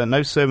 that says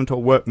no servant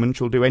or workman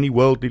shall do any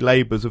worldly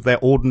labours of their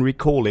ordinary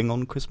calling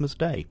on Christmas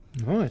Day.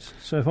 Right.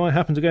 So if I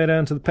happen to go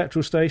down to the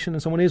petrol station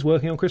and someone is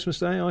working on Christmas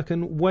Day, I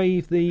can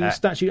wave the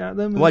statue at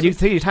them? Well,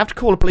 you'd have to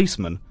call a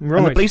policeman. Right.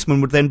 And the policeman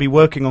would then be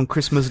working on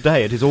Christmas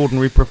Day at his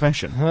ordinary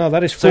profession. Well,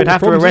 that is so he'd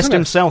have to problems, arrest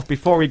himself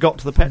before he got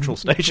to the petrol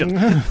station.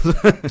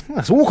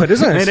 That's awkward,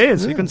 isn't it? It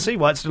is. You can see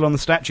why it's still on the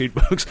statute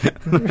books.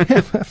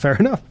 Yeah, fair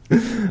enough.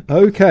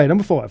 Okay,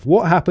 number 5.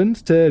 What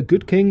happened to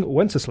good King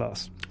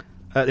Wenceslas?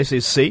 This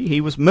is C. He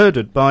was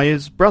murdered by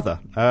his brother.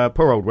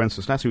 Poor old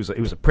Wenceslas, who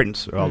was a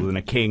prince rather than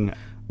a king,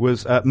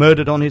 was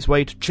murdered on his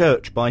way to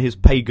church by his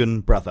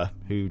pagan brother,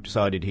 who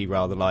decided he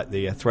rather liked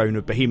the throne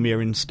of Bohemia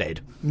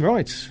instead.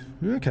 Right.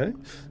 Okay.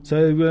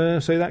 So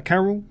that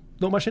carol,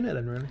 not much in it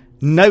then, really?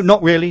 No,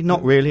 not really.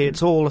 Not really.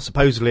 It's all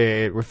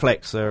supposedly it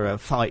reflects a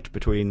fight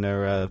between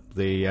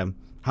the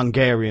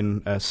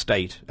Hungarian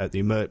state at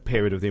the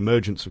period of the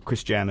emergence of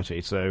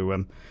Christianity.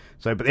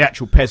 But the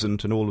actual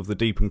peasant and all of the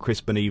deep and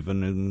crisp and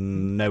even,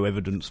 and no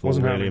evidence for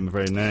really, I'm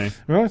afraid, no.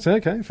 Right,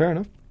 okay, fair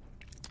enough.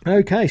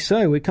 Okay,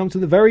 so we come to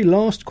the very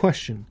last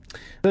question.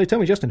 So tell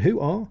me, Justin, who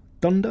are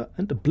Dunder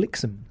and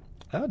Blixen?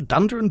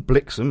 Dunder and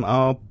Blixen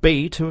are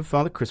two of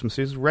Father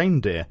Christmas's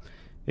reindeer.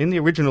 In the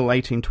original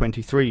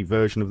 1823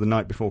 version of The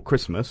Night Before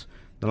Christmas,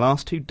 the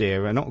last two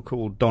deer are not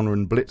called Donner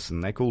and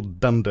Blitzen, they're called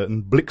Dunder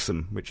and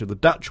Blixen, which are the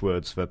Dutch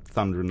words for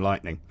thunder and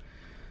lightning.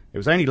 It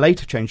was only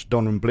later changed to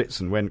Donner and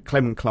Blitzen when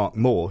Clement Clark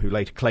Moore, who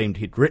later claimed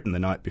he'd written The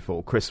Night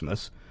Before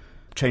Christmas,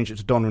 changed it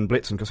to Donner and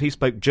Blitzen because he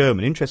spoke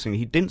German. Interestingly,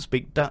 he didn't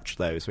speak Dutch,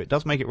 though, so it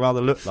does make it rather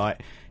look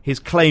like his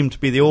claim to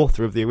be the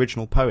author of the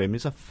original poem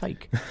is a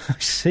fake. I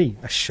see.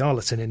 A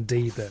charlatan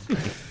indeed, then.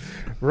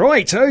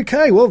 Right,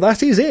 okay, well,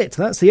 that is it.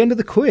 That's the end of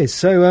the quiz.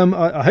 So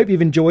I hope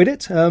you've enjoyed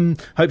it.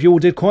 Hope you all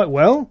did quite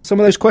well. Some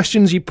of those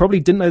questions you probably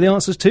didn't know the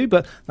answers to,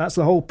 but that's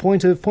the whole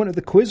point of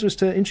the quiz, was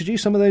to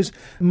introduce some of those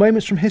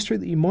moments from history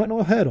that you might not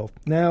have heard of.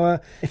 Now,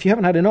 if you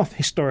haven't had enough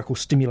historical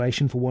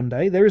stimulation for one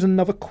day, there is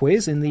another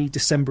quiz in the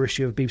December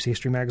issue of BBC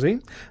History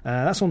magazine.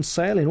 That's on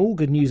sale in all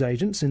good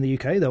newsagents in the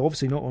UK, though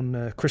obviously not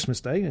on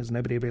Christmas Day, as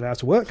nobody will be allowed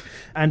to work,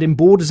 and in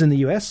Borders in the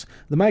US.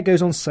 The mag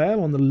goes on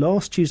sale on the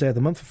last Tuesday of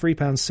the month for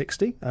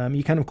 £3.60.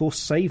 You can, of course,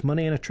 save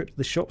money in a trip to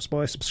the shops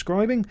by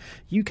subscribing.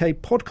 UK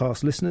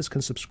podcast listeners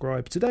can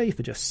subscribe today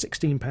for just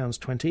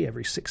 £16.20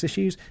 every 6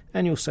 issues,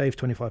 and you'll save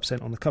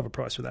 25% on the cover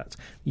price for that.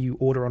 You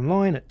order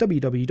online at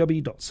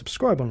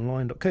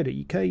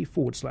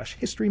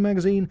www.subscribeonline.co.uk/history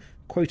magazine,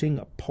 quoting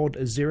pod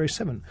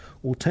 07.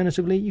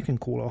 Alternatively, you can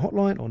call our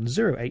hotline on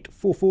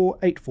 0844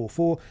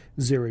 844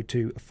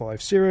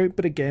 0250,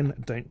 but again,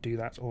 don't do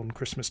that on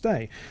Christmas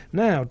Day.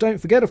 Now, don't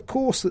forget, of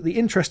course, that the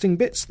interesting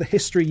bits, the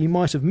history you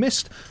might have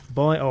missed,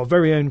 by our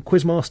very own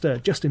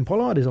quizmaster Justin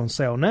Pollard, is on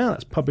sale now.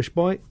 That's published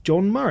by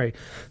John Murray.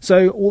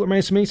 So all that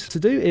remains for me to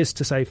do is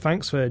to say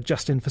thanks for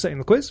Justin for setting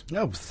the quiz.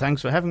 Oh,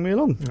 thanks for having me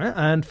along.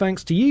 And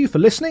thanks to you for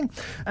listening.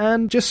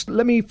 And just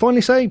let me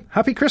finally say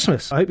Happy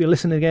Christmas. I hope you'll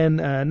listen again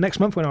next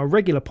month when our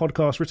regular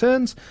podcast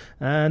returns.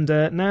 And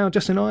now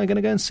Justin and I are going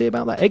to go and see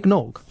about that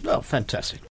eggnog. Oh, fantastic.